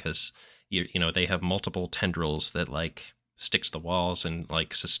for me because you know they have multiple tendrils that like stick to the walls and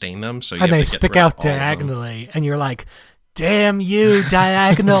like sustain them, so they stick out diagonally, and you're like, damn you,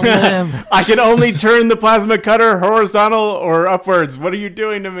 diagonal limb. I can only turn the plasma cutter horizontal or upwards. What are you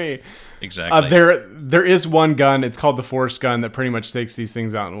doing to me? Exactly. There is one gun. It's called the Force gun that pretty much takes these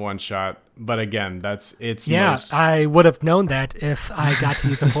things out in one shot. But again, I would have known that if I got to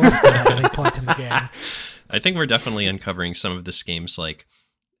use a Force gun at any point in the game. I think we're definitely uncovering some of this game's like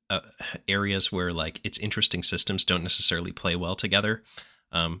areas where like its interesting systems don't necessarily play well together.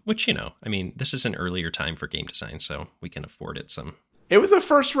 Which, you know, I mean, this is an earlier time for game design, so we can afford it some. It was a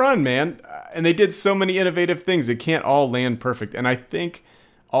first run, man. And they did so many innovative things. It can't all land perfect. And I think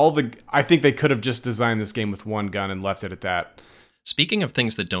they could have just designed this game with one gun and left it at that. Speaking of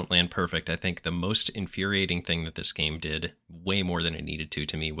things that don't land perfect, I think the most infuriating thing that this game did, way more than it needed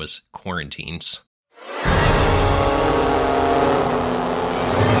to me, was quarantines.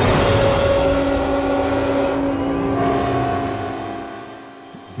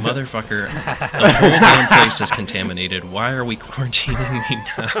 Motherfucker, the whole damn place is contaminated. Why are we quarantining me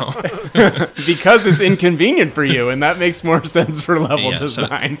now? Because it's inconvenient for you, and that makes more sense for level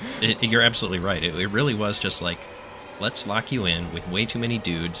design. So you're absolutely right. It really was just like, let's lock you in with way too many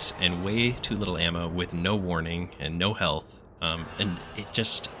dudes and way too little ammo with no warning and no health. And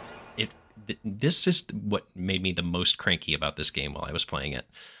this is what made me the most cranky about this game while I was playing it.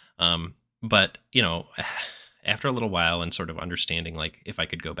 But, you know, after a little while and sort of understanding, like, if I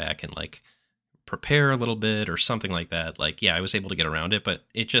could go back and, like, prepare a little bit or something like that, like, yeah, I was able to get around it, but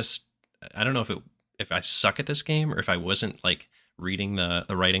it just, I don't know if I suck at this game or if I wasn't, like, reading the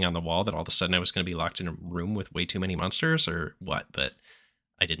writing on the wall that all of a sudden I was going to be locked in a room with way too many monsters or what, but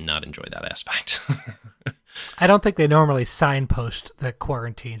I did not enjoy that aspect. I don't think they normally signpost the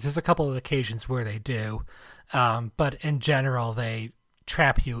quarantines. There's a couple of occasions where they do, but in general, they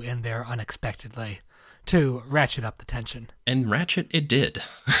trap you in there unexpectedly to ratchet up the tension. And ratchet it did.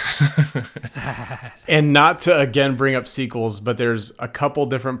 And not to, again, bring up sequels, but there's a couple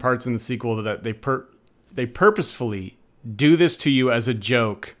different parts in the sequel that they purposefully do this to you as a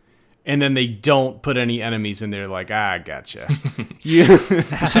joke, and then they don't put any enemies in there like, gotcha.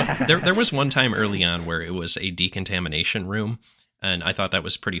 So there was one time early on where it was a decontamination room, and I thought that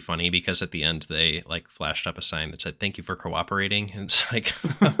was pretty funny because at the end they like flashed up a sign that said, "Thank you for cooperating." And it's like,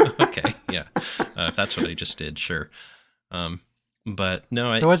 okay, yeah. If that's what I just did, sure. But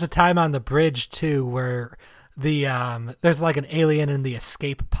no, there was a time on the bridge too where there's like an alien in the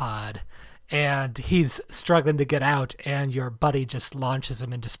escape pod, and he's struggling to get out, and your buddy just launches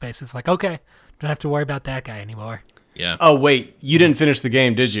him into space. It's like, okay, don't have to worry about that guy anymore. Yeah. Oh, wait, you didn't finish the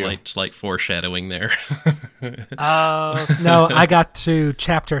game, did you? Slight foreshadowing there. No, I got to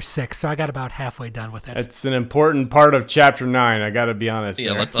chapter 6, so I got about halfway done with it. It's an important part of chapter 9, I gotta be honest.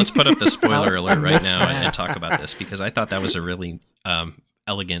 Yeah, let's put up the spoiler alert right now and talk about this, because I thought that was a really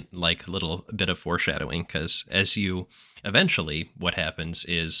elegant, like, little bit of foreshadowing, because as you eventually, what happens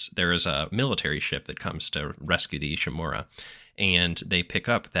is there is a military ship that comes to rescue the Ishimura, and they pick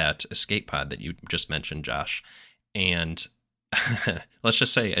up that escape pod that you just mentioned, Josh. And let's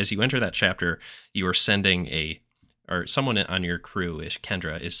just say, as you enter that chapter, you are sending someone on your crew,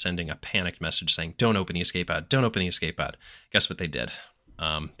 Kendra, is sending a panicked message saying, "Don't open the escape pod, don't open the escape pod." Guess what they did?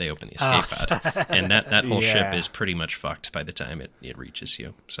 they open the escape pod, and that whole ship Yeah. is pretty much fucked by the time it reaches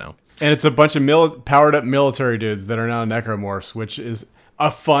you. So, And it's a bunch of powered up military dudes that are now necromorphs, which is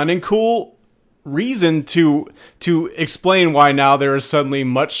a fun and cool reason to explain why now there are suddenly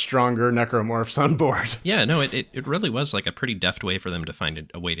much stronger necromorphs on board. yeah, no, it really was like a pretty deft way for them to find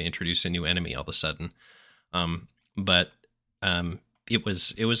a way to introduce a new enemy all of a sudden. But it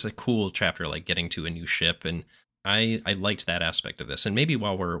was a cool chapter, like getting to a new ship, and I liked that aspect of this. And maybe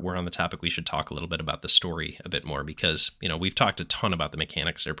while we're on the topic, we should talk a little bit about the story a bit more, because we've talked a ton about the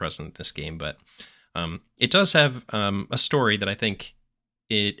mechanics that are present in this game, but it does have a story that I think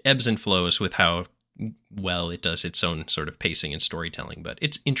it ebbs and flows with how well it does its own sort of pacing and storytelling. But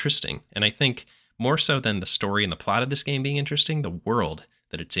it's interesting, and I think more so than the story and the plot of this game being interesting, the world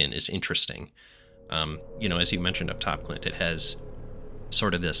that it's in is interesting. As you mentioned up top, Clint, it has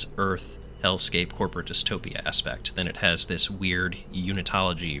sort of this Earth hellscape corporate dystopia aspect. Then it has this weird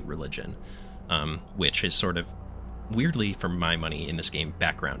unitology religion, which is sort of weirdly, for my money, in this game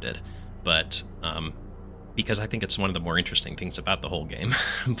backgrounded, but because I think it's one of the more interesting things about the whole game.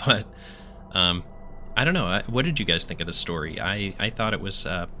 But I don't know. What did you guys think of the story? I thought it was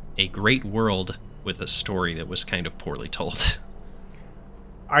a great world with a story that was kind of poorly told.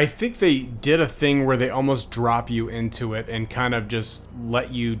 I think they did a thing where they almost drop you into it and kind of just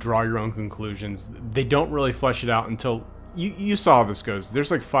let you draw your own conclusions. They don't really flesh it out until you saw how this goes. There's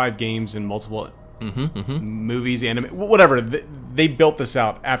like 5 games and multiple movies, anime, whatever. They built this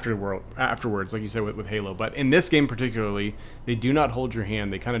out afterwards, like you said with Halo. But in this game particularly, they do not hold your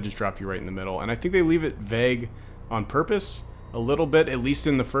hand. They kind of just drop you right in the middle. And I think they leave it vague on purpose a little bit, at least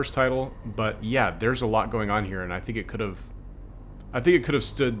in the first title. But yeah, there's a lot going on here, and I think it could have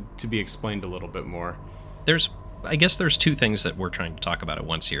stood to be explained a little bit more. I guess there's 2 things that we're trying to talk about at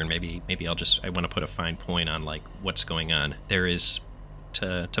once here, and maybe I want to put a fine point on like what's going on. There is,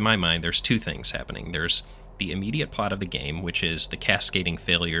 to my mind, there's 2 things happening. There's the immediate plot of the game, which is the cascading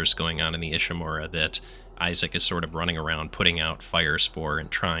failures going on in the Ishimura that Isaac is sort of running around putting out fires for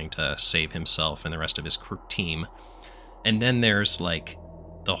and trying to save himself and the rest of his team. And then there's like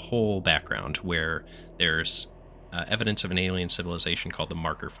the whole background where there's evidence of an alien civilization called the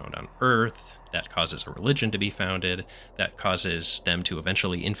Marker found on Earth. That causes a religion to be founded. That causes them to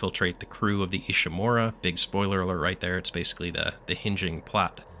eventually infiltrate the crew of the Ishimura. Big spoiler alert right there. It's basically the hinging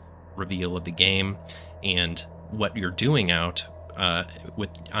plot reveal of the game. And what you're doing out on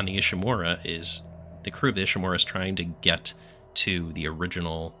the Ishimura is the crew of the Ishimura is trying to get to the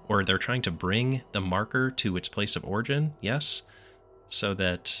original, or they're trying to bring the Marker to its place of origin, yes, so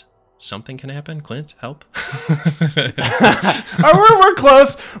that something can happen. Clint, help. We're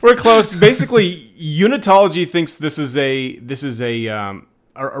close. We're close. Basically, Unitology thinks this is a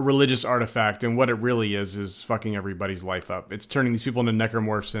religious artifact, and what it really is fucking everybody's life up. It's turning these people into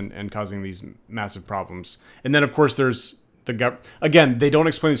necromorphs and causing these massive problems. And then, of course, there's again, they don't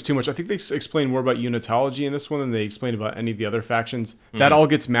explain this too much. I think they explain more about Unitology in this one than they explain about any of the other factions. Mm-hmm. That all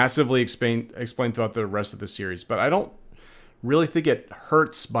gets massively explained throughout the rest of the series, but I don't really think it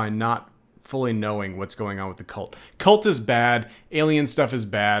hurts by not fully knowing what's going on with the cult. Cult is bad. Alien stuff is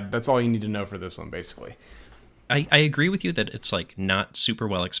bad. That's all you need to know for this one, basically. I agree with you that it's like not super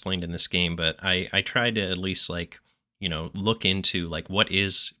well explained in this game, but I tried to at least like, look into like what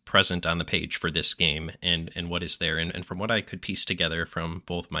is present on the page for this game and what is there. And from what I could piece together from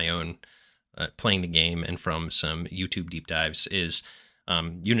both my own playing the game and from some YouTube deep dives is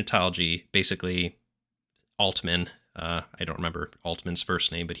Unitology, basically Altman. I don't remember Altman's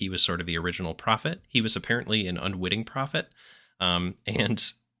first name, but he was sort of the original prophet. He was apparently an unwitting prophet.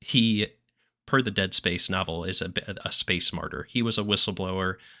 And he, per the Dead Space novel, is a space martyr. He was a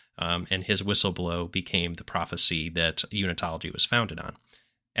whistleblower, and his whistleblow became the prophecy that Unitology was founded on.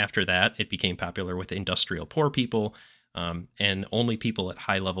 After that, it became popular with industrial poor people, and only people at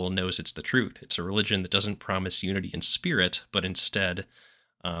high level knows it's the truth. It's a religion that doesn't promise unity in spirit, but instead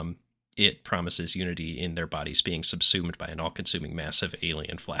it promises unity in their bodies being subsumed by an all-consuming mass of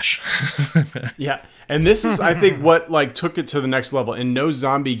alien flesh. Yeah, and this is, I think, what like took it to the next level. In no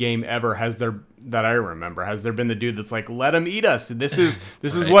zombie game ever has there been the dude that's like, let him eat us. This is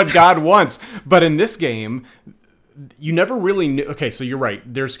Right. what God wants. But in this game, you never really knew. Okay, so you're right.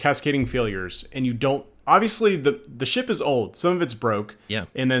 There's cascading failures, and you don't. Obviously, the ship is old. Some of it's broke. Yeah.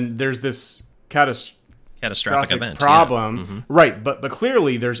 And then there's this Catastrophic event problem. Yeah. Mm-hmm. Right, but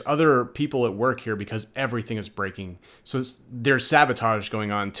clearly there's other people at work here because everything is breaking. So there's sabotage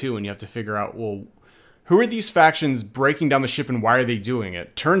going on too, and you have to figure out, well, who are these factions breaking down the ship and why are they doing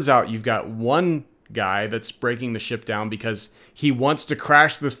it? Turns out you've got one guy that's breaking the ship down because he wants to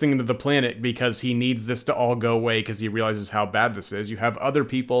crash this thing into the planet because he needs this to all go away because he realizes how bad this is. You have other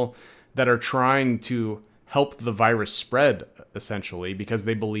people that are trying to help the virus spread, essentially, because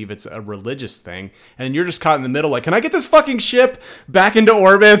they believe it's a religious thing. And you're just caught in the middle, like, can I get this fucking ship back into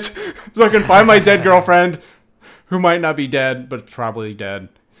orbit so I can find my dead girlfriend, who might not be dead, but probably dead.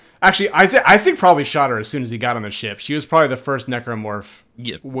 Actually, Isaac probably shot her as soon as he got on the ship. She was probably the first necromorph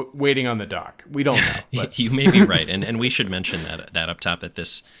waiting on the dock. We don't know. But. You may be right. And we should mention that up top that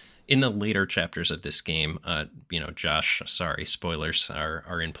this... In the later chapters of this game, Josh, sorry, spoilers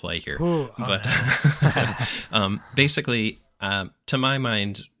are in play here. Ooh, but basically, to my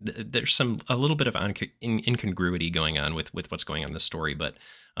mind, there's a little bit of incongruity going on with what's going on in the story. But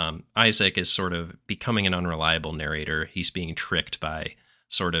Isaac is sort of becoming an unreliable narrator. He's being tricked by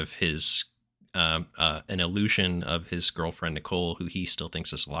sort of his an illusion of his girlfriend Nicole, who he still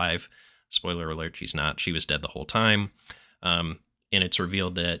thinks is alive. Spoiler alert: she's not. She was dead the whole time. And it's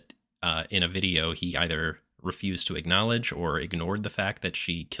revealed that in a video, he either refused to acknowledge or ignored the fact that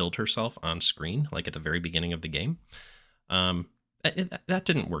she killed herself on screen, like at the very beginning of the game. That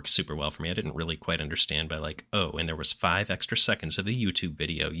didn't work super well for me. I didn't really quite understand by like, oh, and there was 5 extra seconds of the YouTube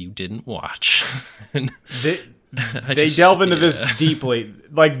video you didn't watch. They delve into this deeply.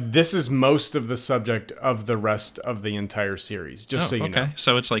 Like, this is most of the subject of the rest of the entire series, just so you know.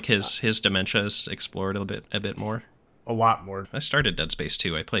 So it's like his dementia is explored a bit more. A lot more. I started Dead Space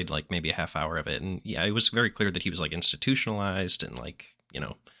 2. I played like maybe a half hour of it, and yeah, it was very clear that he was like institutionalized and like,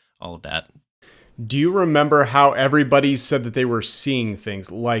 all of that. Do you remember how everybody said that they were seeing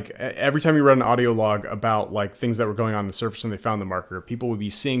things? Like every time you read an audio log about like things that were going on the surface when they found the marker, people would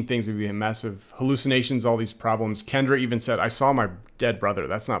be seeing things, there would be massive hallucinations, all these problems. Kendra even said, I saw my dead brother.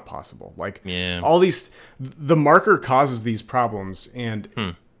 That's not possible. Like all these, the marker causes these problems,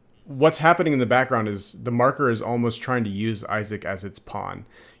 and what's happening in the background is the marker is almost trying to use Isaac as its pawn.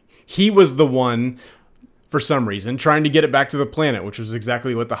 He was the one, for some reason, trying to get it back to the planet, which was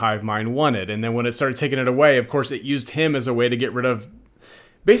exactly what the hive mind wanted. And then when it started taking it away, of course, it used him as a way to get rid of...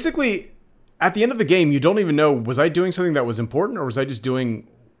 Basically, at the end of the game, you don't even know, was I doing something that was important, or was I just doing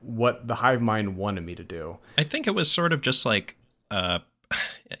what the hive mind wanted me to do? I think it was sort of just like...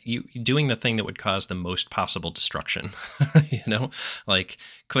 you doing the thing that would cause the most possible destruction, like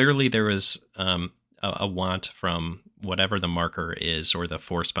clearly there was a want from whatever the marker is or the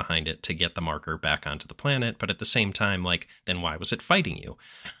force behind it to get the marker back onto the planet. But at the same time, like, then why was it fighting you?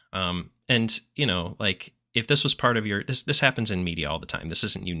 And like if this was part of this happens in media all the time. This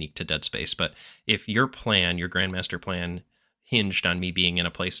isn't unique to Dead Space, but if your Grandmaster plan hinged on me being in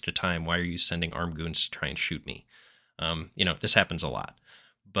a place at a time, why are you sending armed goons to try and shoot me? This happens a lot.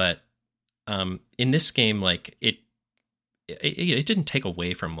 But in this game, like it didn't take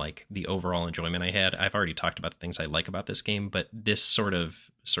away from like the overall enjoyment I had. I've already talked about the things I like about this game, but this sort of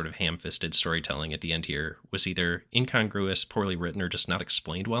ham-fisted storytelling at the end here was either incongruous, poorly written, or just not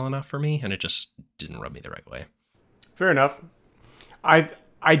explained well enough for me, and it just didn't rub me the right way. Fair enough.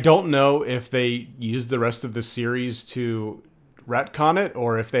 I don't know if they used the rest of the series to retcon it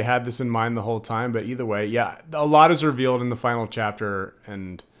or if they had this in mind the whole time, but either way, yeah, a lot is revealed in the final chapter,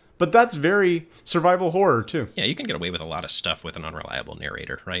 but that's very survival horror too. Yeah, you can get away with a lot of stuff with an unreliable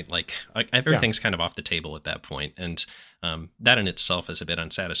narrator, right? Like everything's kind of off the table at that point, and that in itself is a bit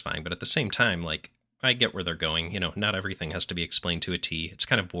unsatisfying, but at the same time, like, I get where they're going. Not everything has to be explained to a T. It's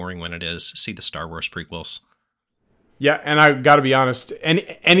kind of boring when it is. See the Star Wars prequels. Yeah, and I got to be honest.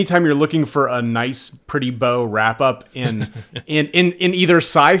 Anytime you're looking for a nice, pretty bow wrap up in either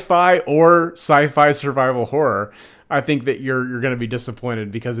sci-fi or sci-fi survival horror, I think that you're going to be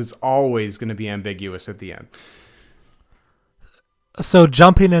disappointed because it's always going to be ambiguous at the end. So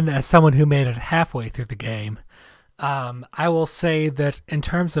jumping in as someone who made it halfway through the game, I will say that in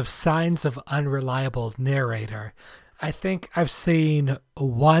terms of signs of unreliable narrator, I think I've seen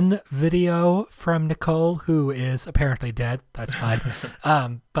one video from Nicole, who is apparently dead. That's fine.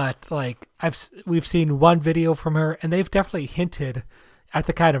 But like we've seen one video from her, and they've definitely hinted at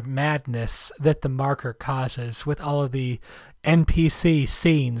the kind of madness that the marker causes with all of the NPC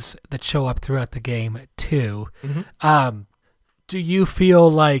scenes that show up throughout the game too. Mm-hmm. Do you feel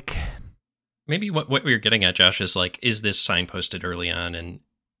like maybe what we're getting at, Josh, is like, is this signposted early on,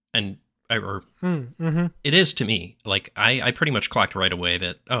 and it is to me. Like I pretty much clocked right away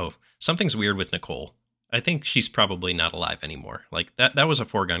that, oh, something's weird with Nicole. I think she's probably not alive anymore. Like that was a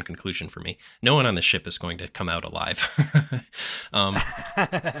foregone conclusion for me. No one on the ship is going to come out alive.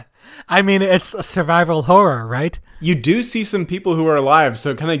 I mean, it's a survival horror, right? You do see some people who are alive,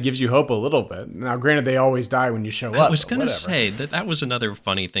 so it kind of gives you hope a little bit. Now, granted, they always die when you show up. I was going to say that was another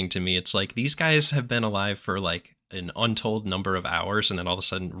funny thing to me. It's like these guys have been alive for like an untold number of hours, and then all of a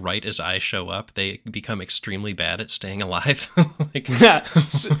sudden, right as I show up, they become extremely bad at staying alive. Like, Yeah.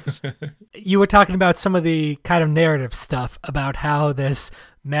 You were talking about some of the kind of narrative stuff about how this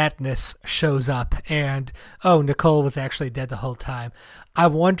madness shows up, and Nicole was actually dead the whole time.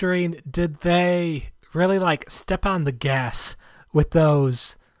 I'm wondering, did they really like step on the gas with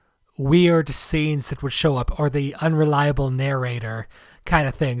those weird scenes that would show up, or the unreliable narrator kind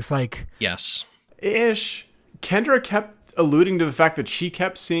of things? Like, yes. Ish. Kendra kept alluding to the fact that she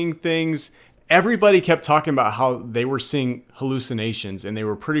kept seeing things. Everybody kept talking about how they were seeing hallucinations, and they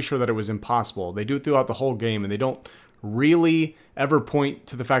were pretty sure that it was impossible. They do it throughout the whole game, and they don't really ever point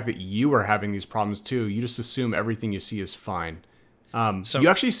to the fact that you are having these problems too. You just assume everything you see is fine. So you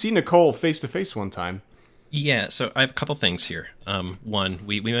actually see Nicole face to face one time. Yeah, so I have a couple things here. One,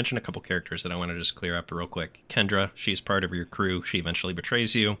 we mentioned a couple characters that I want to just clear up real quick. Kendra, she's part of your crew. She eventually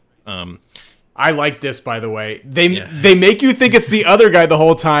betrays you. I like this, by the way. They make you think it's the other guy the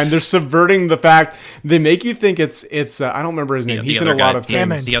whole time. They're subverting the fact. They make you think it's I don't remember his name. He's in a lot of things.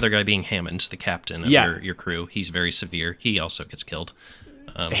 Hammond. The other guy being Hammond, the captain of your crew. He's very severe. He also gets killed.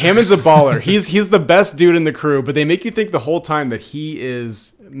 Hammond's a baller. He's the best dude in the crew, but they make you think the whole time that he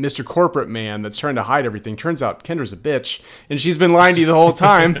is Mr. Corporate Man that's trying to hide everything. Turns out Kendra's a bitch, and she's been lying to you the whole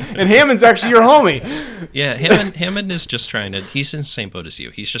time, and Hammond's actually your homie. Yeah, Hammond is just trying to... He's in the same boat as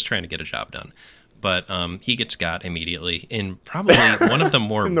you. He's just trying to get a job done. But he gets got immediately in probably one of the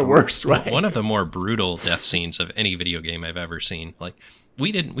more... in the worst way. One of the more brutal death scenes of any video game I've ever seen. Like,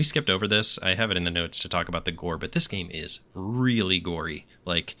 we skipped over this. I have it in the notes to talk about the gore, but this game is really gory.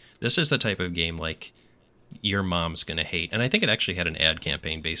 Like, this is the type of game, like, your mom's gonna hate. And I think it actually had an ad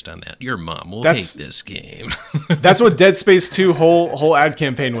campaign based on that. Your mom will hate this game. That's what Dead Space 2 whole ad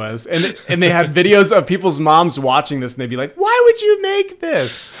campaign was. And they had videos of people's moms watching this, and they'd be like, why would you make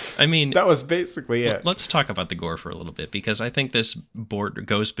this? I mean, that was basically it. Let's talk about the gore for a little bit, because I think this board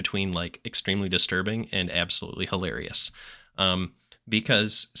goes between, like, extremely disturbing and absolutely hilarious.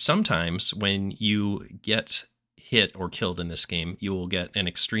 Because sometimes when you get hit or killed in this game, you will get an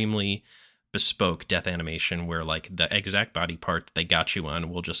extremely bespoke death animation where, like, the exact body part that they got you on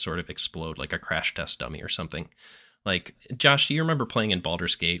will just sort of explode like a crash test dummy or something. Like, Josh, do you remember playing in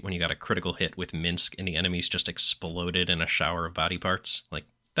Baldur's Gate when you got a critical hit with Minsk and the enemies just exploded in a shower of body parts? Like,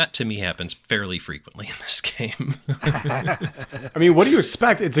 that to me happens fairly frequently in this game. I mean, what do you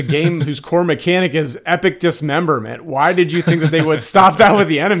expect? It's a game whose core mechanic is epic dismemberment. Why did you think that they would stop that with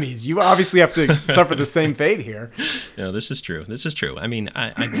the enemies? You obviously have to suffer the same fate here. No, this is true. This is true. I mean,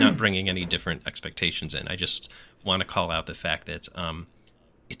 I'm not bringing any different expectations in. I just want to call out the fact that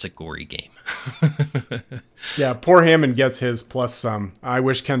it's a gory game. Yeah, poor Hammond gets his plus some. I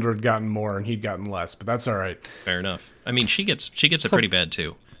wish Kendra had gotten more and he'd gotten less, but that's all right. Fair enough. I mean, she gets it pretty bad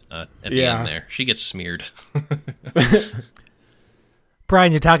too. At the end there, she gets smeared.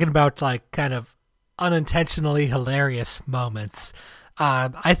 Brian, you're talking about, like, kind of unintentionally hilarious moments.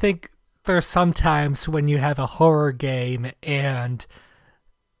 I think there's some times when you have a horror game and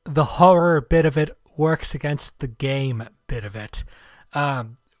the horror bit of it works against the game bit of it.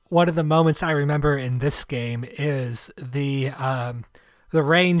 One of the moments I remember in this game is the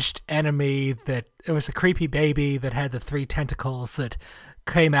ranged enemy that it was a creepy baby that had the 3 tentacles that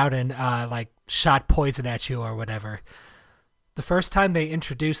came out and like shot poison at you or whatever. The first time they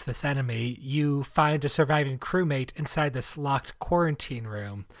introduce this enemy, you find a surviving crewmate inside this locked quarantine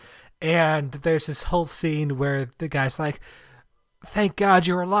room. And there's this whole scene where the guy's like, thank God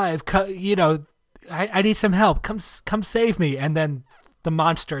you're alive. I need some help. Come save me. And then the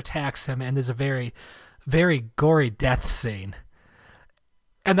monster attacks him, and there's a very, very gory death scene.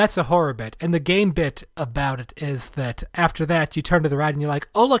 And that's the horror bit. And the game bit about it is that after that, you turn to the right and you're like,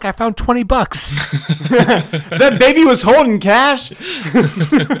 oh, look, I found $20. That baby was holding cash.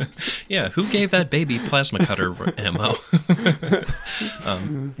 Yeah, who gave that baby plasma cutter ammo?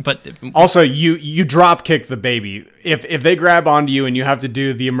 But also, you drop kick the baby. If they grab onto you and you have to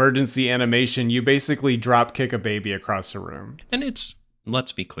do the emergency animation, you basically drop kick a baby across the room. And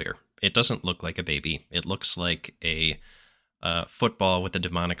let's be clear, it doesn't look like a baby. It looks like a football with a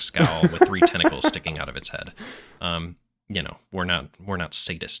demonic scowl with 3 tentacles sticking out of its head. We're not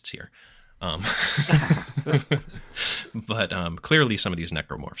sadists here. But clearly some of these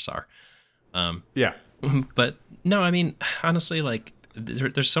necromorphs are. Yeah. But no, I mean, honestly, like,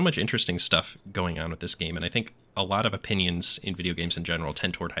 there's so much interesting stuff going on with this game, and I think a lot of opinions in video games in general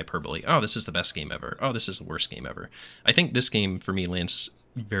tend toward hyperbole. Oh, this is the best game ever. Oh, this is the worst game ever. I think this game for me lands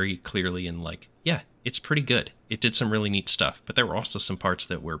very clearly in like, yeah, it's pretty good. It did some really neat stuff, but there were also some parts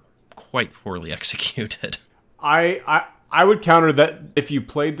that were quite poorly executed. I would counter that if you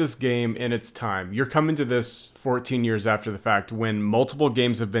played this game in its time, you're coming to this 14 years after the fact when multiple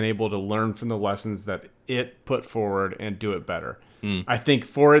games have been able to learn from the lessons that it put forward and do it better. I think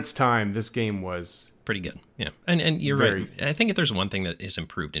for its time, this game was pretty good. Yeah. And you're right. I think if there's one thing that is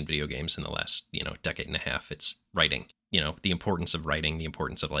improved in video games in the last, decade and a half, it's writing. The importance of writing, the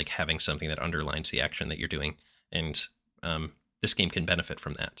importance of like having something that underlines the action that you're doing. And this game can benefit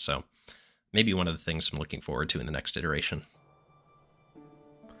from that. So maybe one of the things I'm looking forward to in the next iteration.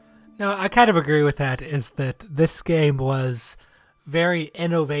 No, I kind of agree with that, is that this game was very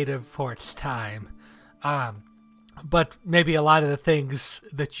innovative for its time. But maybe a lot of the things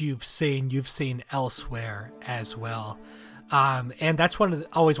that you've seen elsewhere as well. And that's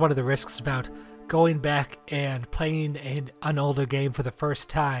always one of the risks about going back and playing an older game for the first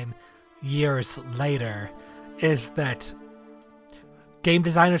time years later, is that game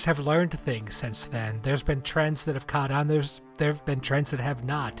designers have learned things since then. There's been trends that have caught on. There have been trends that have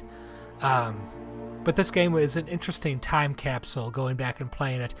not. But this game is an interesting time capsule, going back and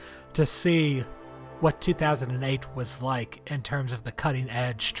playing it to see what 2008 was like in terms of the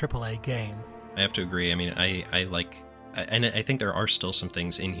cutting-edge AAA game. I have to agree. I mean, I like... And I think there are still some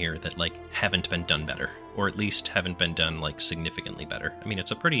things in here that like haven't been done better, or at least haven't been done like significantly better. I mean,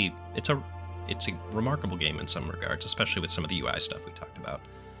 it's a remarkable game in some regards, especially with some of the UI stuff we talked about.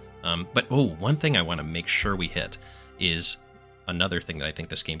 But one thing I want to make sure we hit is another thing that I think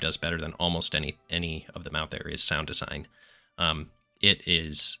this game does better than almost any of them out there is sound design. It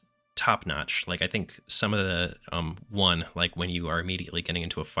is top notch. Like I think some of the like when you are immediately getting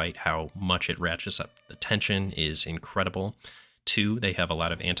into a fight, how much it ratchets up the tension is incredible. 2, they have a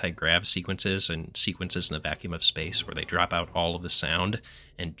lot of anti-grav sequences and sequences in the vacuum of space where they drop out all of the sound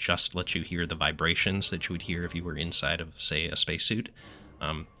and just let you hear the vibrations that you would hear if you were inside of, say, a spacesuit.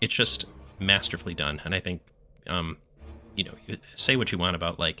 It's just masterfully done. And I think, say what you want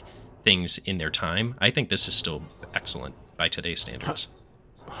about like things in their time, I think this is still excellent by today's standards.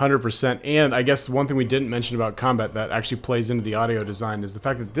 100%. And I guess one thing we didn't mention about combat that actually plays into the audio design is the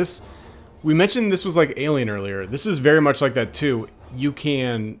fact that we mentioned this was like Alien earlier. This is very much like that too. You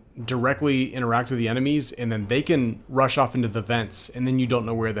can directly interact with the enemies, and then they can rush off into the vents, and then you don't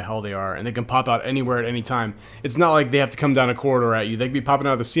know where the hell they are, and they can pop out anywhere at any time. It's not like they have to come down a corridor at you. They can be popping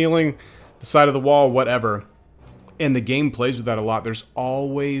out of the ceiling, the side of the wall, whatever. And the game plays with that a lot. There's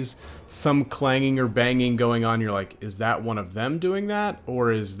always some clanging or banging going on. You're like, is that one of them doing that?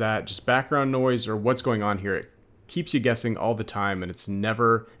 Or is that just background noise? Or what's going on here? It keeps you guessing all the time, and it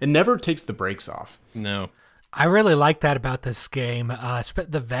never takes the brakes off. No. I really like that about this game.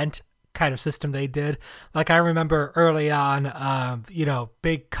 The vent kind of system they did. Like I remember early on,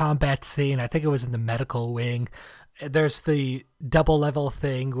 big combat scene. I think it was in the medical wing. There's the double level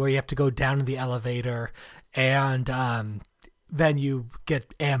thing where you have to go down in the elevator, and then you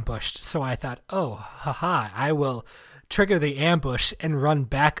get ambushed. So I thought, I will trigger the ambush and run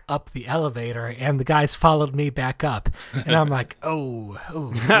back up the elevator, and the guys followed me back up. And I'm like,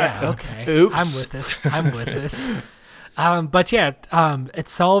 yeah, okay. Oops. I'm with this. But yeah, it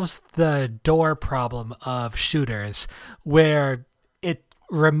solves the door problem of shooters, where it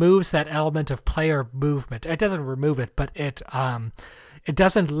removes that element of player movement. It doesn't remove it, but it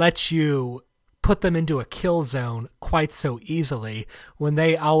doesn't let you put them into a kill zone quite so easily when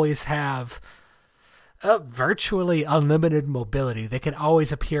they always have virtually unlimited mobility. They can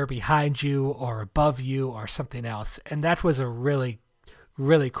always appear behind you or above you or something else. And that was a really,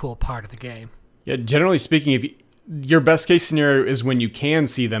 really cool part of the game. Yeah, generally speaking, your best case scenario is when you can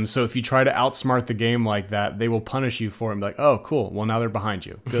see them. So if you try to outsmart the game like that, they will punish you for it and be like, oh, cool. Well, now they're behind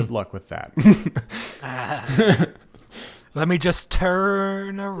you. Good luck with that. Let me just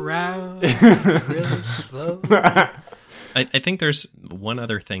turn around really slow. I think there's one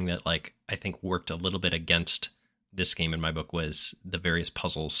other thing that I think worked a little bit against this game in my book was the various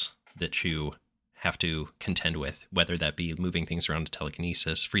puzzles that you have to contend with, whether that be moving things around with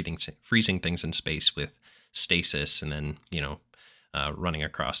telekinesis, freezing things in space with stasis, and then, running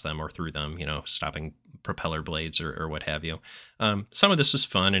across them or through them, stopping propeller blades or what have you. Some of this was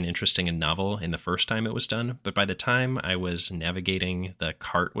fun and interesting and novel in the first time it was done, but by the time I was navigating the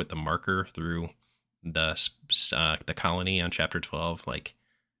cart with the marker through the colony on chapter 12,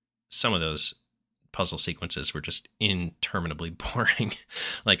 some of those puzzle sequences were just interminably boring.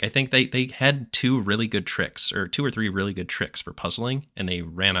 Like, I think they had two or three really good tricks for puzzling, and they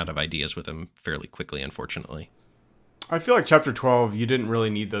ran out of ideas with them fairly quickly, unfortunately. I feel like Chapter 12, you didn't really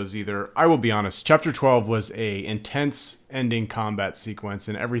need those either. I will be honest. Chapter 12 was a intense ending combat sequence,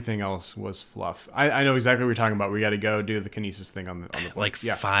 and everything else was fluff. I know exactly what you're talking about. We got to go do the kinesis thing on the like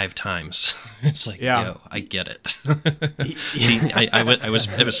 5 times. It's like, yo, I get it. I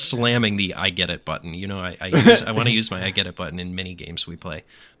was slamming the I get it button. You know, I want to use my I get it button in many games we play,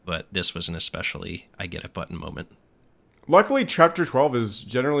 but this was an especially I get it button moment. Luckily, Chapter 12 is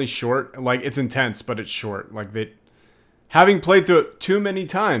generally short. Like, it's intense, but it's short. Like, having played through it too many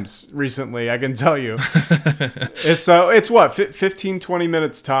times recently, I can tell you. It's what, 15, 20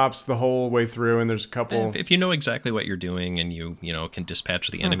 minutes tops the whole way through, and there's a couple... If you know exactly what you're doing and you can dispatch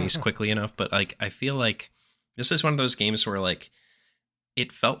the enemies quickly enough, but like I feel like this is one of those games where like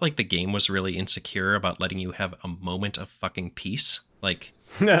it felt like the game was really insecure about letting you have a moment of fucking peace. Like,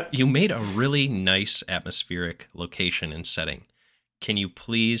 you made a really nice atmospheric location and setting. Can you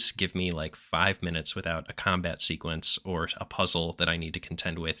please give me like 5 minutes without a combat sequence or a puzzle that I need to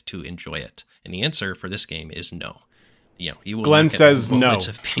contend with to enjoy it? And the answer for this game is no. You will Glenn not get says no.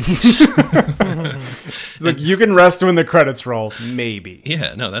 Of peace. It's like, you can rest when the credits roll, maybe.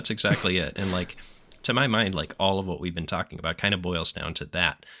 Yeah, no, that's exactly it. And like, to my mind, like all of what we've been talking about kind of boils down to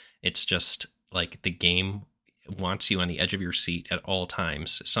that. It's just like the game wants you on the edge of your seat at all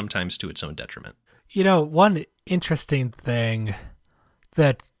times, sometimes to its own detriment. You know, one interesting thing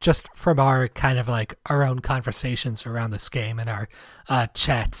that just from our kind of like our own conversations around this game and our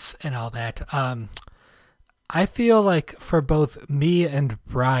chats and all that, I feel like for both me and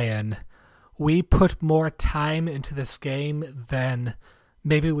Brian, we put more time into this game than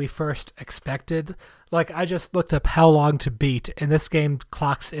maybe we first expected. Like, I just looked up how long to beat, and this game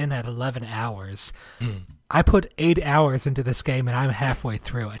clocks in at 11 hours. I put 8 hours into this game, and I'm halfway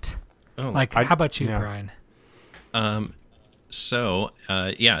through it. Oh, how about you, Brian? So,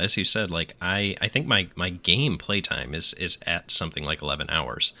 as you said, like I think my game playtime is at something like 11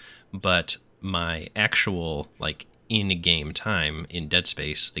 hours, but my actual like in-game time in Dead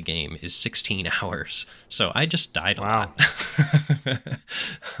Space, the game, is 16 hours. So I just died a lot.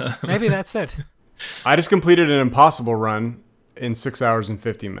 Maybe that's it. I just completed an impossible run in 6 hours and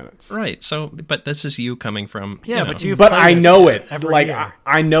 50 minutes. Right. So, but this is you coming from... But I know it. Like, year.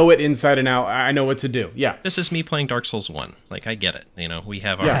 I know it inside and out. I know what to do. Yeah. This is me playing Dark Souls 1. Like, I get it. You know, we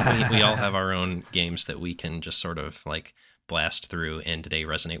have our, we all have our own games that we can just sort of like blast through, and they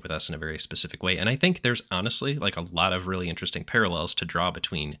resonate with us in a very specific way. And I think there's honestly like a lot of really interesting parallels to draw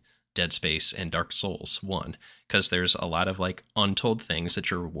between Dead Space and Dark Souls 1, because there's a lot of like untold things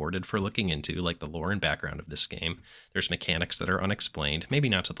that you're rewarded for looking into, like the lore and background of this game. There's mechanics that are unexplained, maybe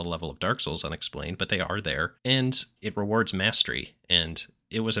not to the level of Dark Souls unexplained, but they are there, and it rewards mastery. And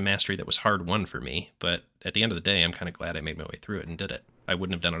it was a mastery that was hard won for me, but at the end of the day, I'm kind of glad I made my way through it and did it. I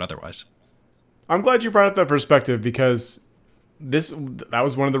wouldn't have done it otherwise. I'm glad you brought up that perspective, because that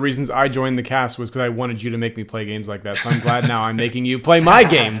was one of the reasons I joined the cast, was because I wanted you to make me play games like that. So I'm glad now I'm making you play my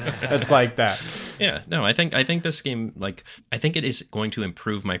game that's like that. Yeah, no, I think this game, like, I think it is going to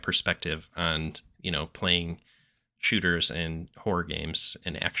improve my perspective on, playing shooters and horror games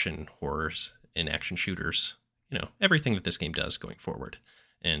and action horrors and action shooters, everything that this game does going forward.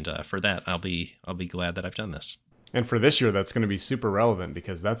 And for that, I'll be glad that I've done this. And for this year, that's going to be super relevant,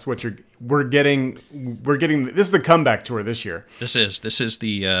 because that's what we're getting. This is the comeback tour this year. This is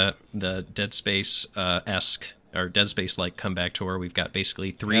the Dead Space esque or Dead Space like comeback tour. We've got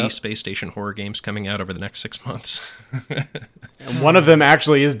basically 3 space station horror games coming out over the next 6 months. And one of them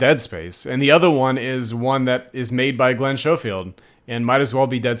actually is Dead Space, and the other one is one that is made by Glenn Schofield, and might as well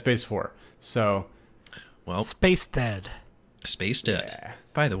be Dead Space 4. So, well, Space Dead. Space Dead. Yeah.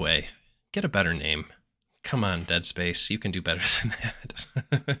 By the way, get a better name. Come on, Dead Space. You can do better than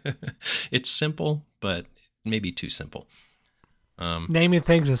that. It's simple, but maybe too simple. Naming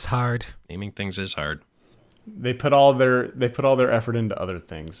things is hard. Naming things is hard. They put all their effort into other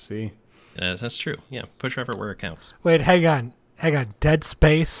things. See, that's true. Yeah, put your effort where it counts. Wait, hang on. Dead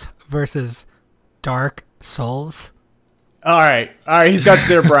Space versus Dark Souls. All right. He's got you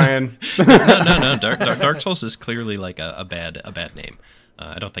there, Brian. No. Dark Souls is clearly like a bad name.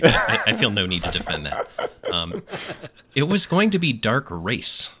 I don't think I feel no need to defend that. It was going to be Dark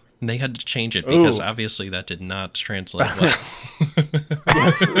Race. And they had to change it because obviously that did not translate well.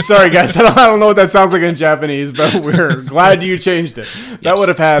 Yes. Sorry, guys. I don't know what that sounds like in Japanese, but we're glad you changed it. That would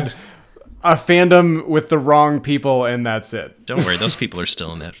have had a fandom with the wrong people, and that's it. Don't worry. Those people are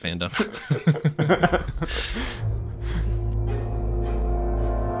still in that fandom.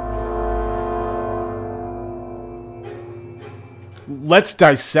 let's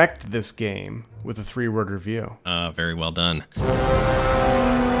dissect this game with a 3-word review. Very well done.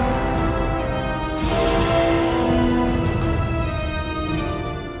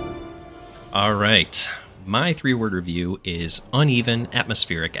 All right. My 3-word review is uneven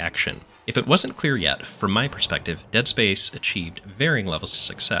atmospheric action. If it wasn't clear yet, from my perspective, Dead Space achieved varying levels of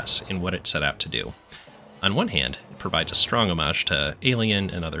success in what it set out to do. On one hand, it provides a strong homage to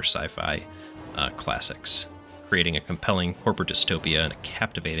Alien and other sci-fi classics, creating a compelling corporate dystopia and a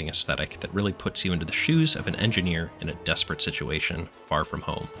captivating aesthetic that really puts you into the shoes of an engineer in a desperate situation far from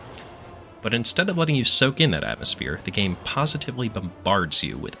home. But instead of letting you soak in that atmosphere, the game positively bombards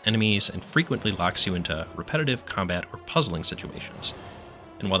you with enemies and frequently locks you into repetitive combat or puzzling situations.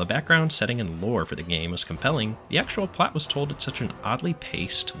 And while the background, setting, and lore for the game was compelling, the actual plot was told in such an oddly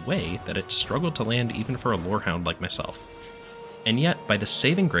paced way that it struggled to land even for a lorehound like myself. And yet, by the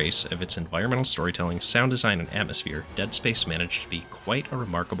saving grace of its environmental storytelling, sound design, and atmosphere, Dead Space managed to be quite a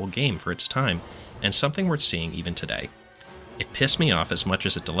remarkable game for its time, and something worth seeing even today. It pissed me off as much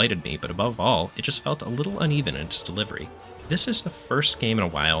as it delighted me, but above all, it just felt a little uneven in its delivery. This is the first game in a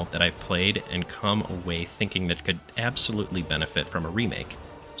while that I've played and come away thinking that it could absolutely benefit from a remake,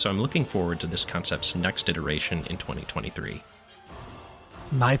 so I'm looking forward to this concept's next iteration in 2023.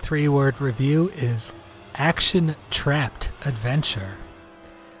 My 3-word review is action-trapped adventure.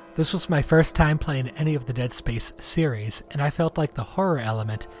 This was my first time playing any of the Dead Space series, and I felt like the horror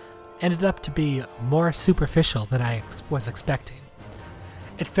element ended up to be more superficial than I was expecting.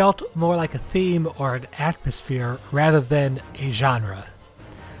 It felt more like a theme or an atmosphere rather than a genre.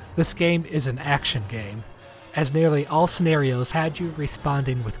 This game is an action game, as nearly all scenarios had you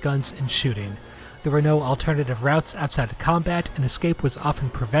responding with guns and shooting. There were no alternative routes outside of combat, and escape was often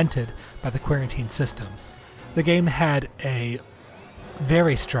prevented by the quarantine system. The game had a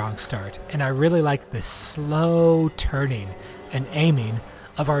very strong start, and I really liked the slow turning and aiming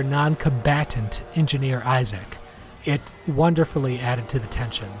of our non-combatant engineer Isaac. It wonderfully added to the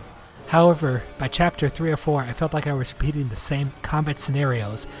tension. However, by chapter 3 or 4, I felt like I was repeating the same combat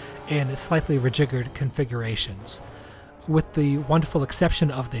scenarios in slightly rejiggered configurations. With the wonderful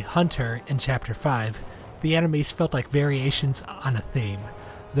exception of the Hunter in chapter 5, the enemies felt like variations on a theme.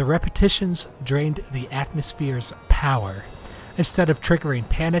 The repetitions drained the atmosphere's power. Instead of triggering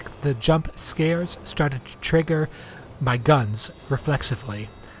panic, the jump scares started to trigger my guns reflexively.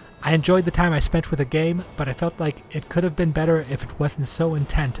 I enjoyed the time I spent with the game, but I felt like it could have been better if it wasn't so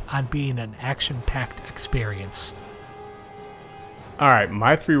intent on being an action-packed experience. Alright,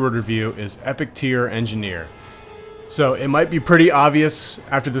 my 3-word review is Epic Tier Engineer. So it might be pretty obvious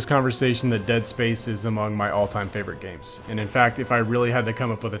after this conversation that Dead Space is among my all-time favorite games. And in fact, if I really had to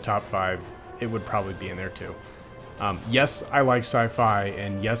come up with a top 5, it would probably be in there too. Yes, I like sci-fi,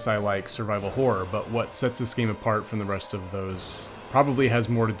 and yes, I like survival horror, but what sets this game apart from the rest of those probably has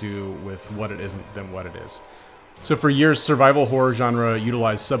more to do with what it isn't than what it is. So for years, survival horror genre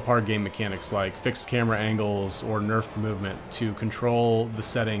utilized subpar game mechanics like fixed camera angles or nerfed movement to control the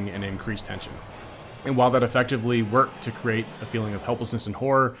setting and increase tension. And while that effectively worked to create a feeling of helplessness and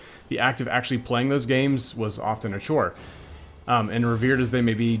horror, the act of actually playing those games was often a chore. And revered as they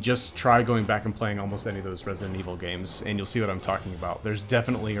may be, just try going back and playing almost any of those Resident Evil games, and you'll see what I'm talking about. There's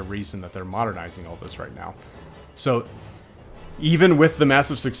definitely a reason that they're modernizing all this right now. So even with the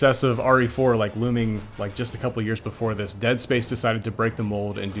massive success of RE4 looming just a couple years before this, Dead Space decided to break the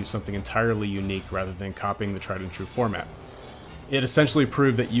mold and do something entirely unique rather than copying the tried and true format. It essentially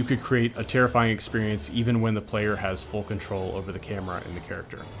proved that you could create a terrifying experience even when the player has full control over the camera and the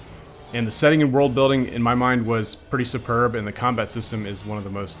character. And the setting and world building, in my mind, was pretty superb, and the combat system is one of the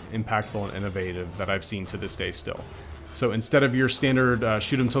most impactful and innovative that I've seen to this day still. So instead of your standard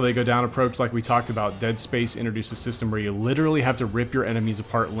shoot them till they go down approach like we talked about, Dead Space introduced a system where you literally have to rip your enemies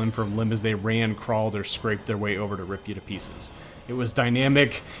apart limb from limb as they ran, crawled, or scraped their way over to rip you to pieces. It was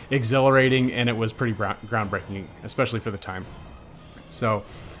dynamic, exhilarating, and it was pretty groundbreaking, especially for the time. So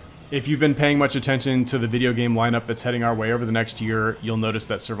if you've been paying much attention to the video game lineup that's heading our way over the next year, you'll notice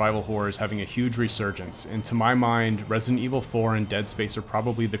that survival horror is having a huge resurgence. And to my mind, Resident Evil 4 and Dead Space are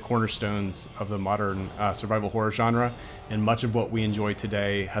probably the cornerstones of the modern survival horror genre, and much of what we enjoy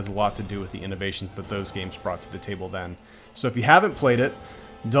today has a lot to do with the innovations that those games brought to the table then. So if you haven't played it,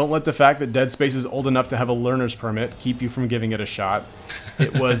 don't let the fact that Dead Space is old enough to have a learner's permit keep you from giving it a shot.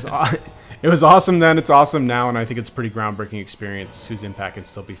 It was it was awesome then, it's awesome now, and I think it's a pretty groundbreaking experience whose impact can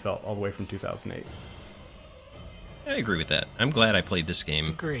still be felt all the way from 2008. I agree with that. I'm glad I played this game.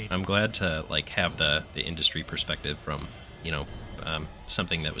 Agreed. I'm glad to have the industry perspective from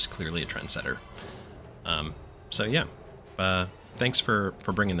something that was clearly a trendsetter. Thanks for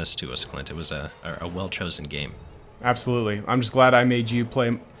bringing this to us, Clint. It was a well chosen game. Absolutely. I'm just glad I made you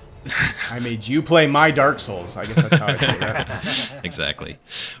play. I made you play my Dark Souls. I guess that's how I say that. Exactly.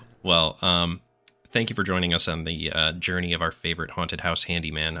 Well, thank you for joining us on the journey of our favorite haunted house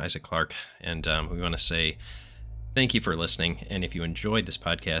handyman, Isaac Clarke. And we want to say thank you for listening. And if you enjoyed this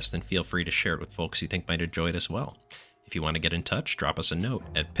podcast, then feel free to share it with folks you think might enjoy it as well. If you want to get in touch, drop us a note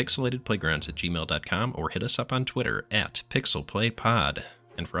at pixelatedplaygrounds@gmail.com or hit us up on Twitter at pixelplaypod.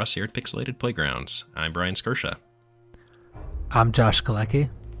 And for us here at Pixelated Playgrounds, I'm Brian Skirsha. I'm Josh Galecki.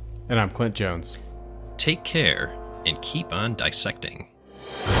 And I'm Clint Jones. Take care and keep on dissecting.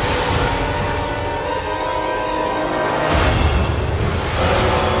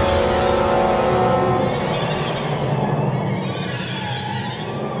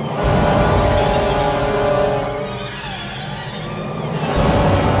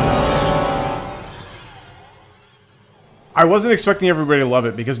 I wasn't expecting everybody to love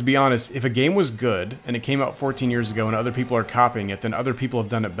it because, to be honest, if a game was good and it came out 14 years ago and other people are copying it, then other people have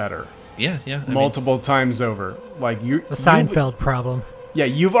done it better. Yeah. Multiple times over. Like the Seinfeld problem. Yeah,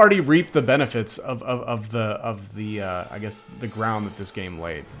 you've already reaped the benefits of the I guess the ground that this game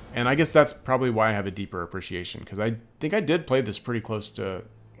laid, and I guess that's probably why I have a deeper appreciation, because I think I did play this pretty close to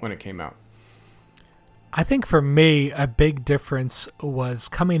when it came out. I think for me, a big difference was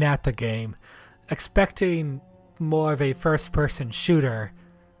coming at the game, expecting more of a first-person shooter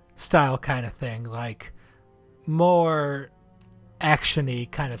style kind of thing, like more action-y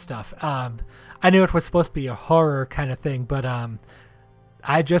kind of stuff. I knew it was supposed to be a horror kind of thing, but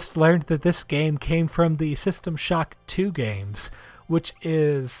I just learned that this game came from the System Shock 2 games, which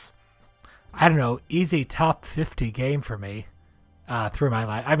is, I don't know, easy top 50 game for me through my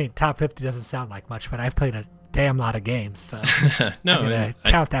life. I mean, top 50 doesn't sound like much, but I've played a damn lot of games, so no, I'm gonna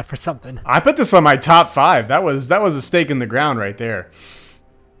count that for something. I put this on my top 5. That was a stake in the ground right there.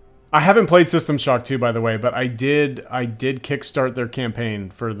 I haven't played System Shock 2, by the way, but I did kickstart their campaign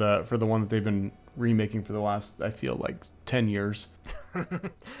for the one that they've been remaking for the last, I feel like, 10 years.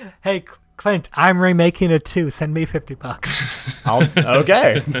 Hey, Clint, I'm remaking it too. Send me $50.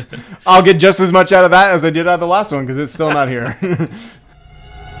 Okay. I'll get just as much out of that as I did out of the last one, because it's still not here.